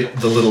you get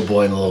the little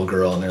boy and the little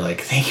girl, and they're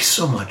like, "Thank you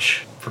so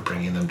much for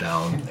bringing them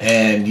down."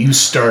 And you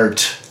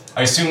start.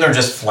 I assume they're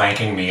just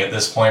flanking me at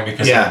this point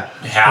because Yeah.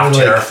 I'm half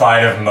They're like-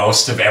 terrified of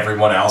most of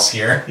everyone else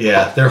here.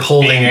 Yeah, they're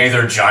holding. Being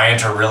either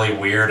giant or really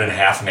weird and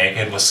half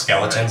naked with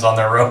skeletons on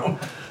their robe.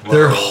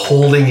 They're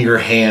holding your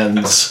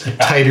hands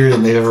tighter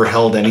than they've ever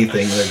held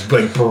anything.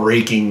 Like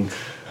breaking.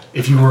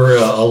 If you were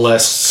a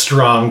less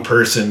strong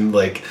person,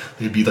 like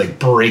they'd be like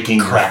breaking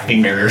your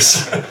Cracking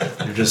fingers.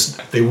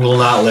 They will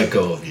not let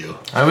go of you.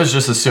 I was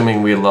just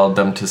assuming we lulled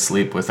them to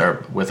sleep with our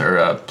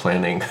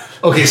planning.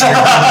 Okay, so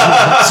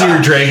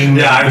you're dragging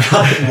them. Yeah, I've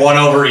got one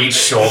over each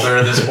shoulder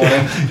at this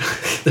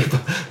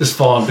point. Just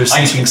falling. They're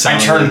sleeping I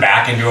soundly. turn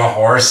back into a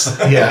horse.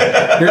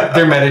 Yeah,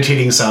 they're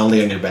meditating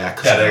soundly on your back.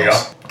 Yeah, there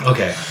you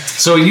Okay,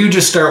 so you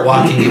just start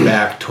walking you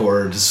back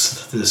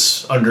towards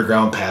this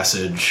underground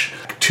passage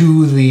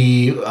to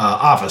the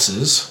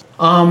offices.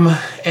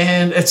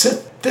 And it's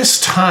at this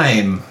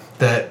time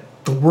that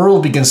the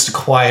world begins to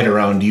quiet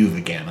around you,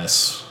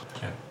 Viganis.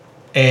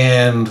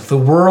 And the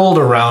world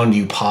around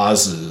you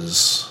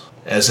pauses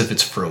as if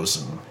it's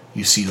frozen.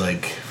 You see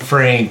like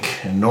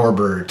Frank and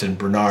Norbert and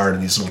Bernard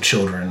and these little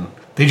children.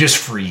 They just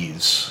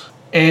freeze.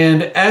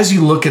 And as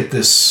you look at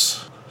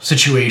this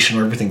situation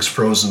where everything's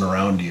frozen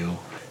around you,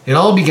 it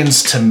all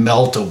begins to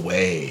melt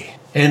away.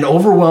 An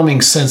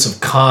overwhelming sense of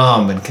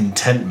calm and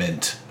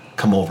contentment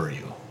come over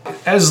you.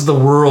 As the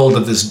world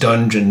of this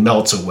dungeon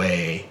melts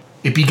away,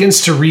 it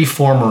begins to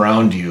reform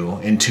around you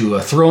into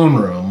a throne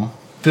room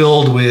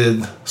filled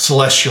with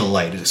celestial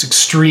light. It's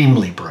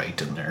extremely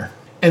bright in there.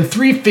 And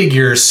three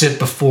figures sit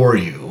before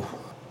you.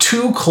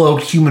 Two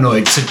cloaked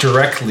humanoids sit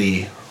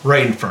directly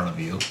right in front of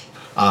you.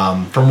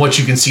 From what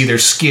you can see, their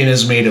skin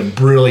is made of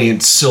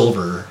brilliant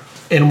silver.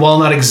 And while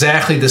not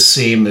exactly the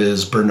same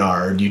as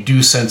Bernard, you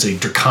do sense a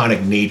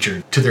draconic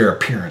nature to their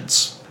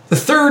appearance. The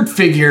third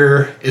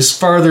figure is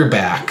farther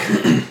back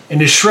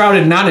and is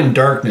shrouded not in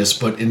darkness,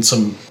 but in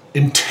some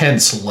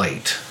intense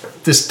light.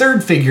 This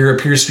third figure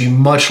appears to be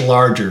much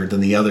larger than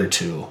the other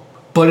two,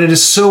 but it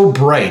is so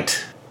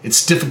bright,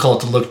 it's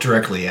difficult to look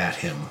directly at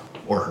him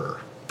or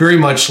her. Very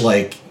much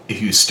like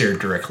if you stared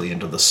directly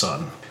into the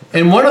sun.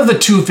 And one of the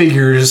two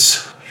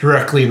figures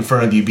directly in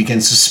front of you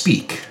begins to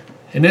speak.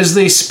 And as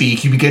they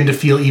speak, you begin to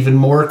feel even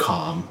more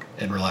calm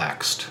and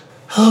relaxed.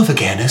 Hello,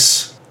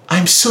 Viganis.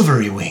 I'm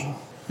Silvery Wing.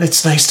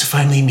 It's nice to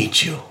finally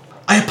meet you.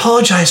 I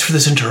apologize for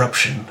this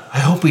interruption. I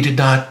hope we did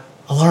not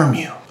alarm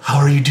you. How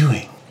are you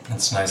doing?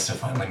 It's nice to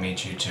finally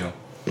meet you too.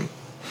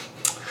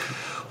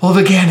 Well,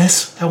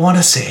 Viganis, I want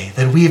to say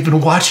that we have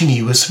been watching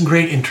you with some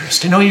great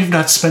interest. I know you've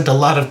not spent a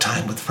lot of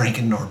time with Frank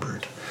and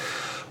Norbert,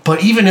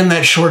 but even in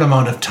that short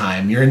amount of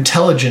time, your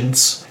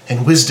intelligence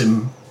and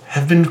wisdom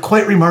have been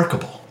quite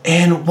remarkable.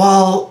 And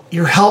while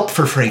your help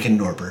for Frank and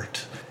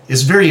Norbert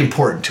is very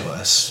important to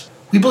us,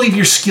 we believe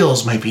your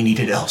skills might be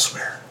needed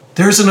elsewhere.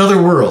 There's another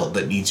world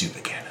that needs you,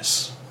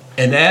 Viganis.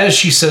 And as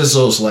she says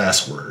those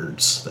last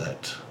words,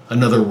 that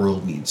another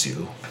world needs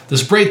you,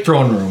 This bright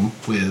throne room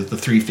with the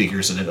three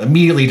figures in it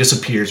immediately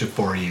disappears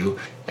before you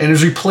and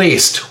is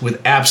replaced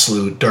with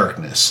absolute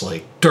darkness,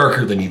 like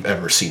darker than you've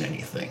ever seen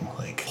anything,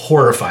 like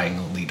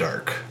horrifyingly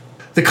dark.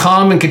 The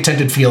calm and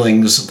contented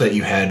feelings that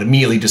you had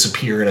immediately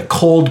disappear, and a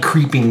cold,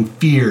 creeping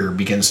fear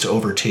begins to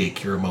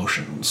overtake your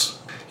emotions.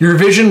 Your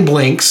vision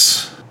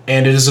blinks,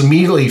 and it is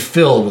immediately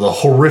filled with a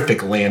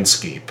horrific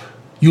landscape.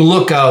 You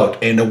look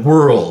out, and a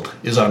world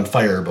is on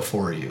fire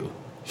before you.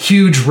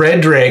 Huge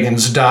red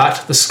dragons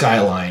dot the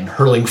skyline,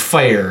 hurling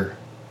fire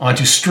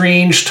onto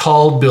strange,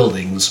 tall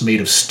buildings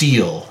made of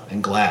steel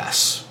and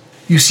glass.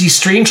 You see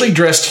strangely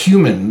dressed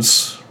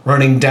humans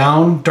running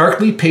down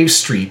darkly paved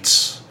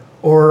streets,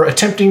 or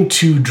attempting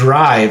to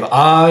drive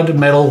odd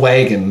metal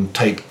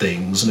wagon-type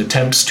things in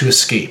attempts to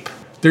escape.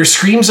 Their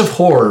screams of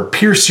horror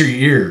pierce your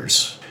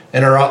ears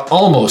and are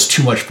almost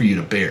too much for you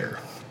to bear.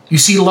 You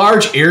see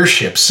large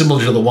airships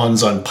similar to the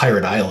ones on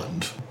Pirate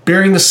Island,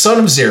 bearing the son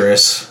of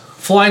Xeris,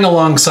 flying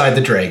alongside the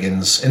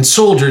dragons, and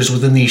soldiers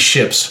within these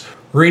ships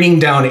raining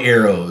down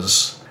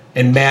arrows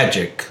and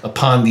magic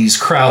upon these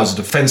crowds of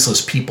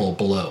defenseless people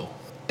below.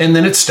 And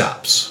then it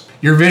stops.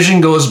 Your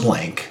vision goes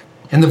blank,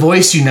 and the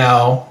voice you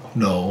now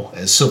know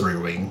as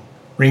Silverwing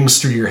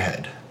rings through your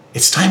head.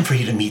 It's time for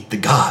you to meet the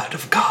god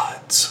of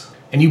gods.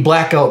 And you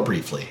black out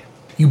briefly.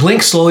 You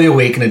blink slowly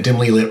awake in a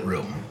dimly lit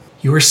room.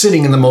 You are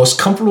sitting in the most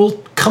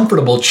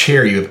comfortable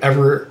chair you have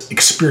ever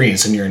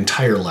experienced in your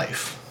entire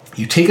life.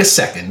 You take a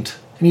second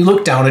and you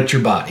look down at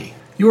your body.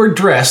 You are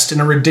dressed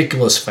in a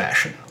ridiculous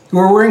fashion. You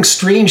are wearing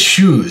strange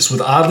shoes with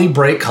oddly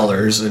bright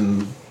colors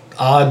and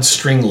odd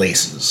string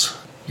laces.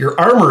 Your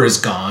armor is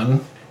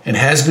gone and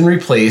has been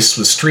replaced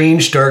with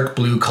strange dark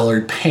blue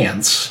colored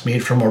pants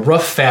made from a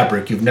rough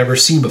fabric you've never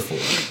seen before.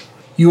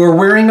 You are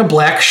wearing a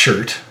black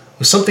shirt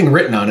with something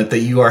written on it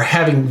that you are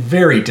having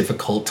very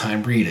difficult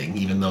time reading,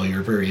 even though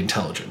you're very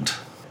intelligent.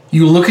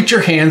 You look at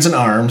your hands and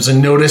arms and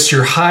notice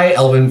your high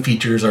elven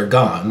features are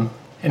gone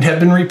and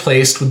have been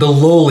replaced with the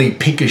lowly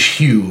pinkish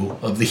hue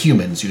of the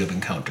humans you have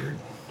encountered.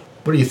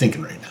 What are you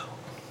thinking right now?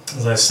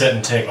 As I sit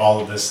and take all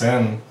of this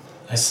in,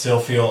 I still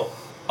feel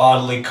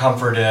oddly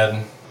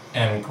comforted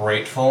and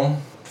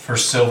grateful for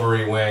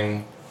Silvery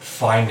Wing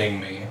finding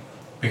me,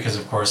 because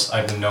of course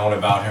I've known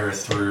about her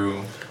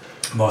through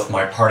both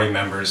my party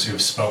members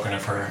who've spoken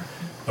of her,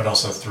 but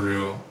also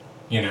through,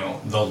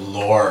 the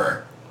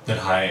lore that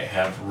I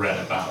have read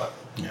about.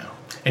 Yeah.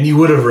 And you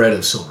would have read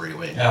of Silvery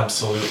Wing.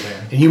 Absolutely.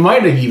 And you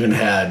might have even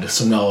had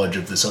some knowledge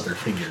of this other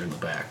figure in the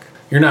back.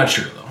 You're not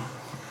sure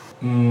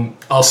though.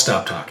 I'll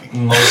stop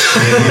talking.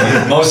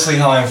 Mostly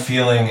how I'm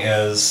feeling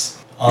is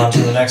on to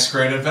the next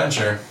great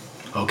adventure.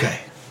 Okay.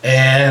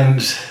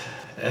 And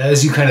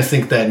as you kind of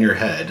think that in your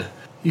head,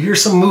 you hear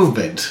some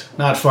movement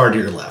not far to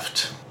your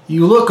left.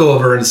 You look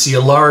over and see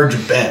a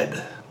large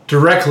bed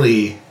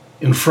directly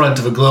in front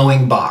of a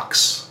glowing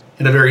box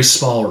in a very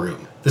small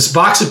room. This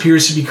box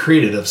appears to be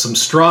created of some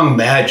strong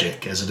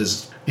magic, as it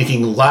is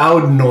making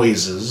loud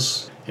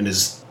noises and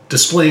is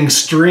displaying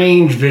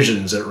strange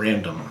visions at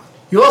random.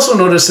 You also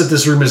notice that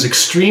this room is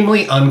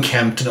extremely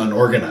unkempt and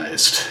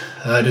unorganized.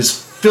 It is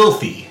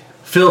filthy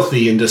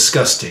and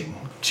disgusting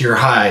to your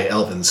high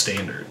elven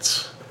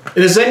standards.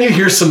 It is then you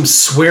hear some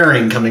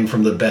swearing coming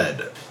from the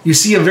bed. You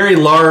see a very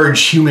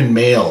large human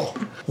male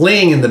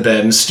laying in the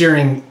bed and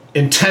staring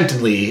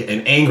intently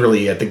and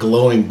angrily at the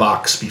glowing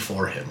box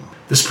before him.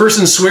 This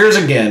person swears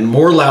again,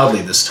 more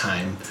loudly this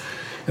time,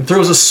 and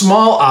throws a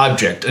small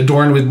object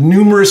adorned with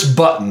numerous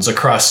buttons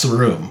across the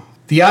room.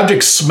 The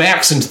object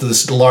smacks into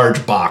this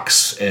large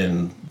box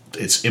and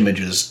its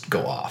images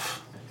go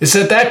off. It's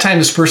at that time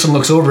this person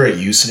looks over at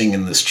you sitting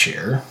in this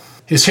chair.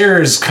 His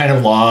hair is kind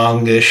of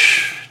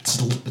longish. It's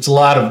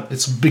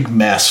a big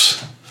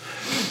mess.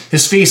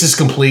 His face is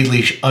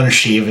completely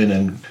unshaven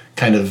and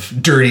kind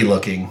of dirty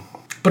looking.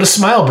 But a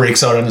smile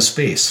breaks out on his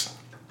face.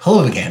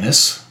 Hello,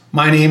 Viganis.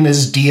 My name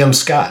is DM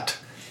Scott.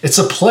 It's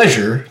a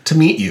pleasure to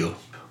meet you.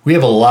 We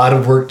have a lot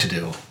of work to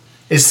do.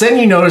 It's then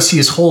you notice he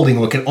is holding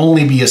what can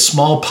only be a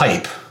small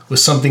pipe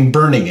with something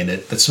burning in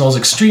it that smells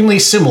extremely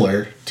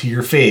similar to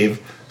your fave,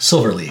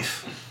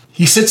 Silverleaf.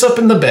 He sits up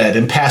in the bed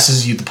and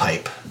passes you the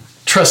pipe.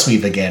 Trust me,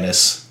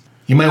 Viganis.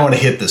 You might want to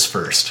hit this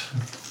first.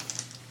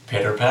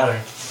 Pitter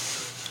patter.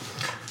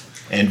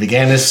 And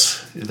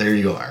Viganis, there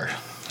you are.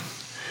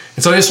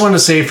 And so I just wanted to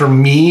say from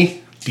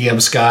me,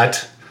 DM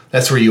Scott,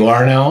 that's where you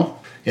are now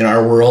in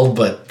our world,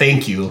 but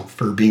thank you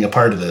for being a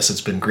part of this.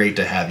 It's been great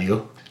to have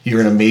you.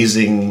 You're an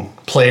amazing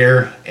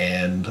player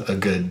and a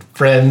good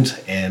friend,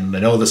 and I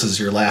know this is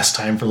your last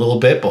time for a little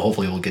bit, but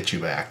hopefully we'll get you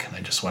back. And I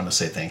just want to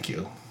say thank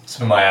you. It's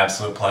been my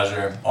absolute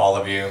pleasure, all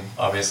of you.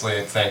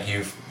 Obviously, thank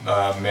you,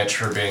 Mitch,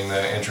 for being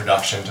the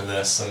introduction to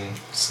this, and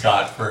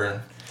Scott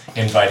for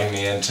inviting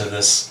me into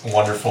this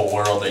wonderful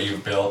world that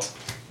you've built.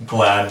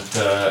 Glad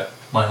that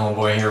my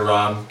homeboy here,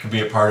 Rob, could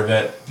be a part of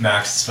it.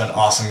 Max, it's been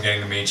awesome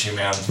getting to meet you,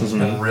 man. It's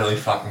been really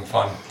fucking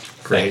fun.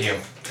 Great. Thank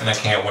you. And I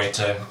can't wait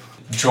to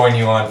join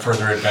you on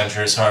further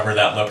adventures, however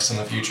that looks in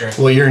the future.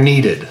 Well, you're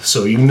needed,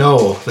 so you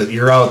know that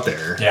you're out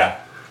there.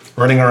 Yeah.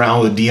 running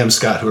around with DM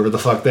Scott, whoever the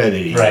fuck that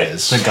idiot Right.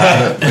 is. The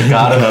god of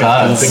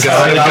gods. The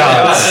god of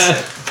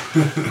gods.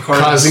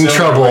 Causing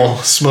trouble,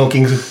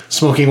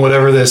 smoking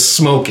whatever this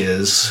smoke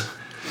is,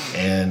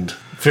 and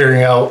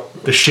figuring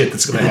out the shit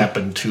that's going to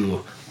happen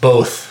to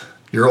both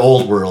your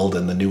old world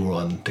and the new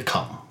one to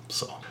come.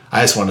 So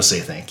I just want to say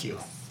thank you.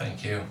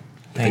 Thank you.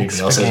 Thanks,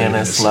 Else has anything to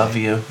Vaganus. say. Love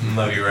you.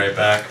 Love you right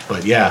back.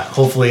 But yeah,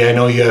 hopefully I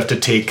know you have to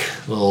take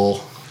a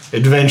little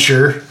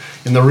adventure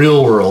in the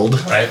real world.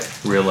 Right?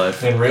 Real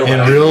life. In real In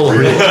life.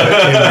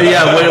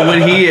 Yeah,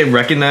 would he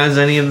recognize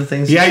any of the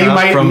things? he Yeah, you saw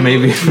might- from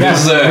maybe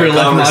This is a real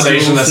life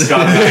conversation modules? that Scott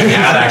and I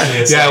had actually.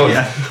 It's Yeah, like,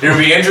 well- it would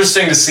be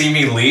interesting to see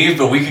me leave,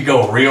 but we could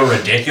go real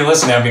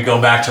ridiculous and have me go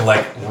back to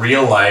like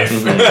real life.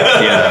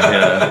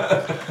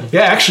 yeah.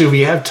 Yeah, actually,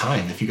 we have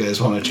time if you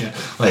guys want to chat.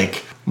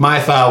 Like,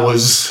 my thought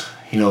was,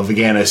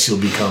 Vaganus, you'll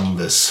become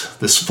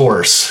this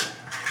force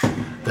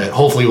that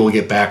hopefully we'll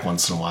get back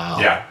once in a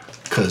while. Yeah.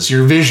 Because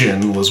your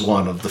vision was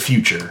one of the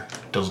future.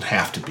 It doesn't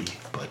have to be,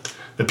 but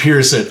it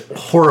appears that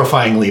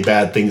horrifyingly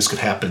bad things could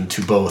happen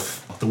to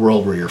both the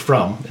world where you're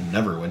from, in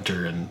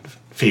Neverwinter and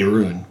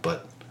Faerun,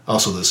 but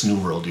also this new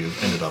world you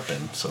ended up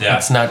in. So Yeah.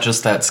 It's not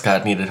just that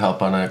Scott needed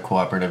help on a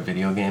cooperative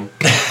video game.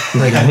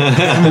 like,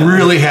 I'm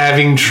really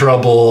having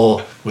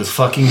trouble with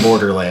fucking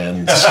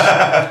Borderlands.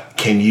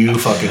 Can you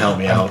fucking help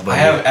me out? I buddy?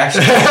 have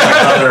actually my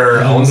brother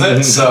owns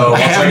it, so I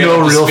once have get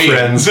no up to real speed-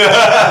 friends.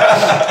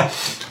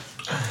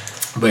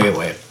 But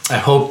anyway, I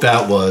hope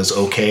that was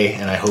okay,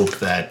 and I hope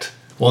that,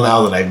 well,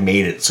 now that I've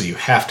made it so you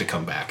have to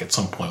come back, at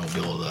some point we'll be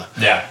able to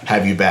Yeah.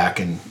 have you back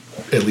and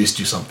at least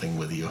do something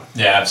with you.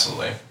 Yeah,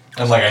 absolutely.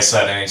 And like I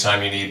said,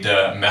 anytime you need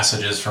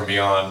messages from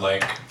beyond,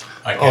 like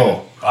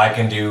I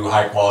can do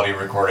high quality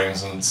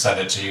recordings and send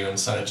it to you and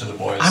send it to the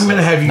boys. I'm going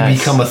to have you Nice.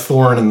 become a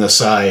thorn in the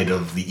side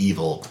of the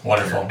evil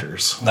Wonderful.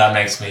 characters. That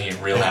makes me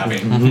real happy.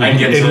 I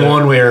get In to.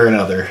 one way or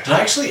another. Did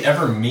I actually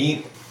ever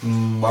meet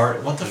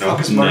What the fuck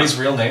is No. Marty's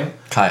real name?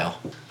 Kyle.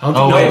 I don't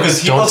Oh, think- wait,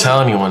 'cause he don't wasn't-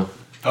 tell anyone.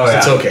 Oh yeah.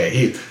 It's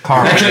okay.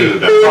 Carl. Actually,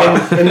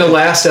 in the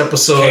last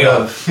episode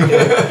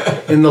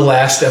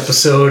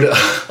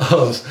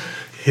of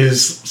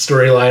his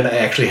storyline, I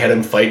actually had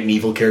him fight an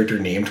evil character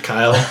named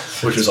Kyle,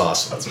 which was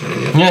awesome. That's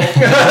pretty good.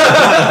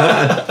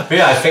 But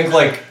yeah, I think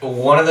like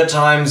one of the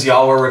times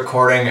y'all were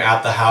recording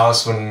at the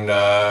house when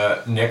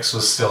Nix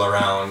was still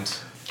around.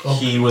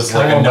 He was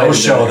like Kyle a might have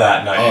no-show been there.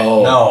 that night.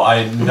 Oh. No,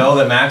 I know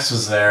that Max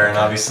was there, and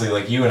obviously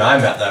like you and I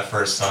met that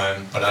first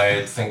time, but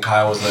I think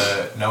Kyle was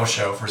a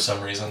no-show for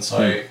some reason.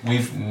 So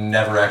we've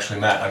never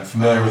actually met. I'm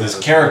familiar with his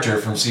character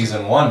from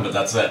season 1, but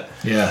that's it.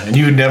 Yeah, and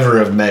you would never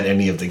have met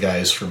any of the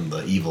guys from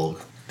the evil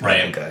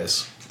Right.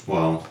 guys,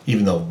 Well,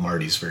 even though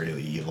Marty's very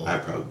evil. I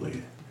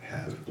probably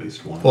have at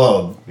least one.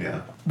 Well,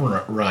 yeah.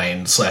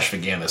 Ryan /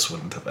 Vaganus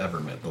wouldn't have ever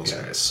met those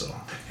Yeah. guys. So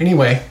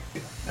anyway,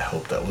 I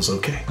hope that was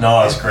okay. No,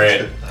 that was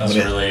great. That was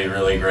Yeah. really,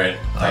 really great.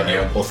 Thank All you.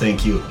 right, well,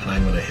 thank you, and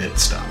I'm going to hit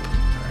stop.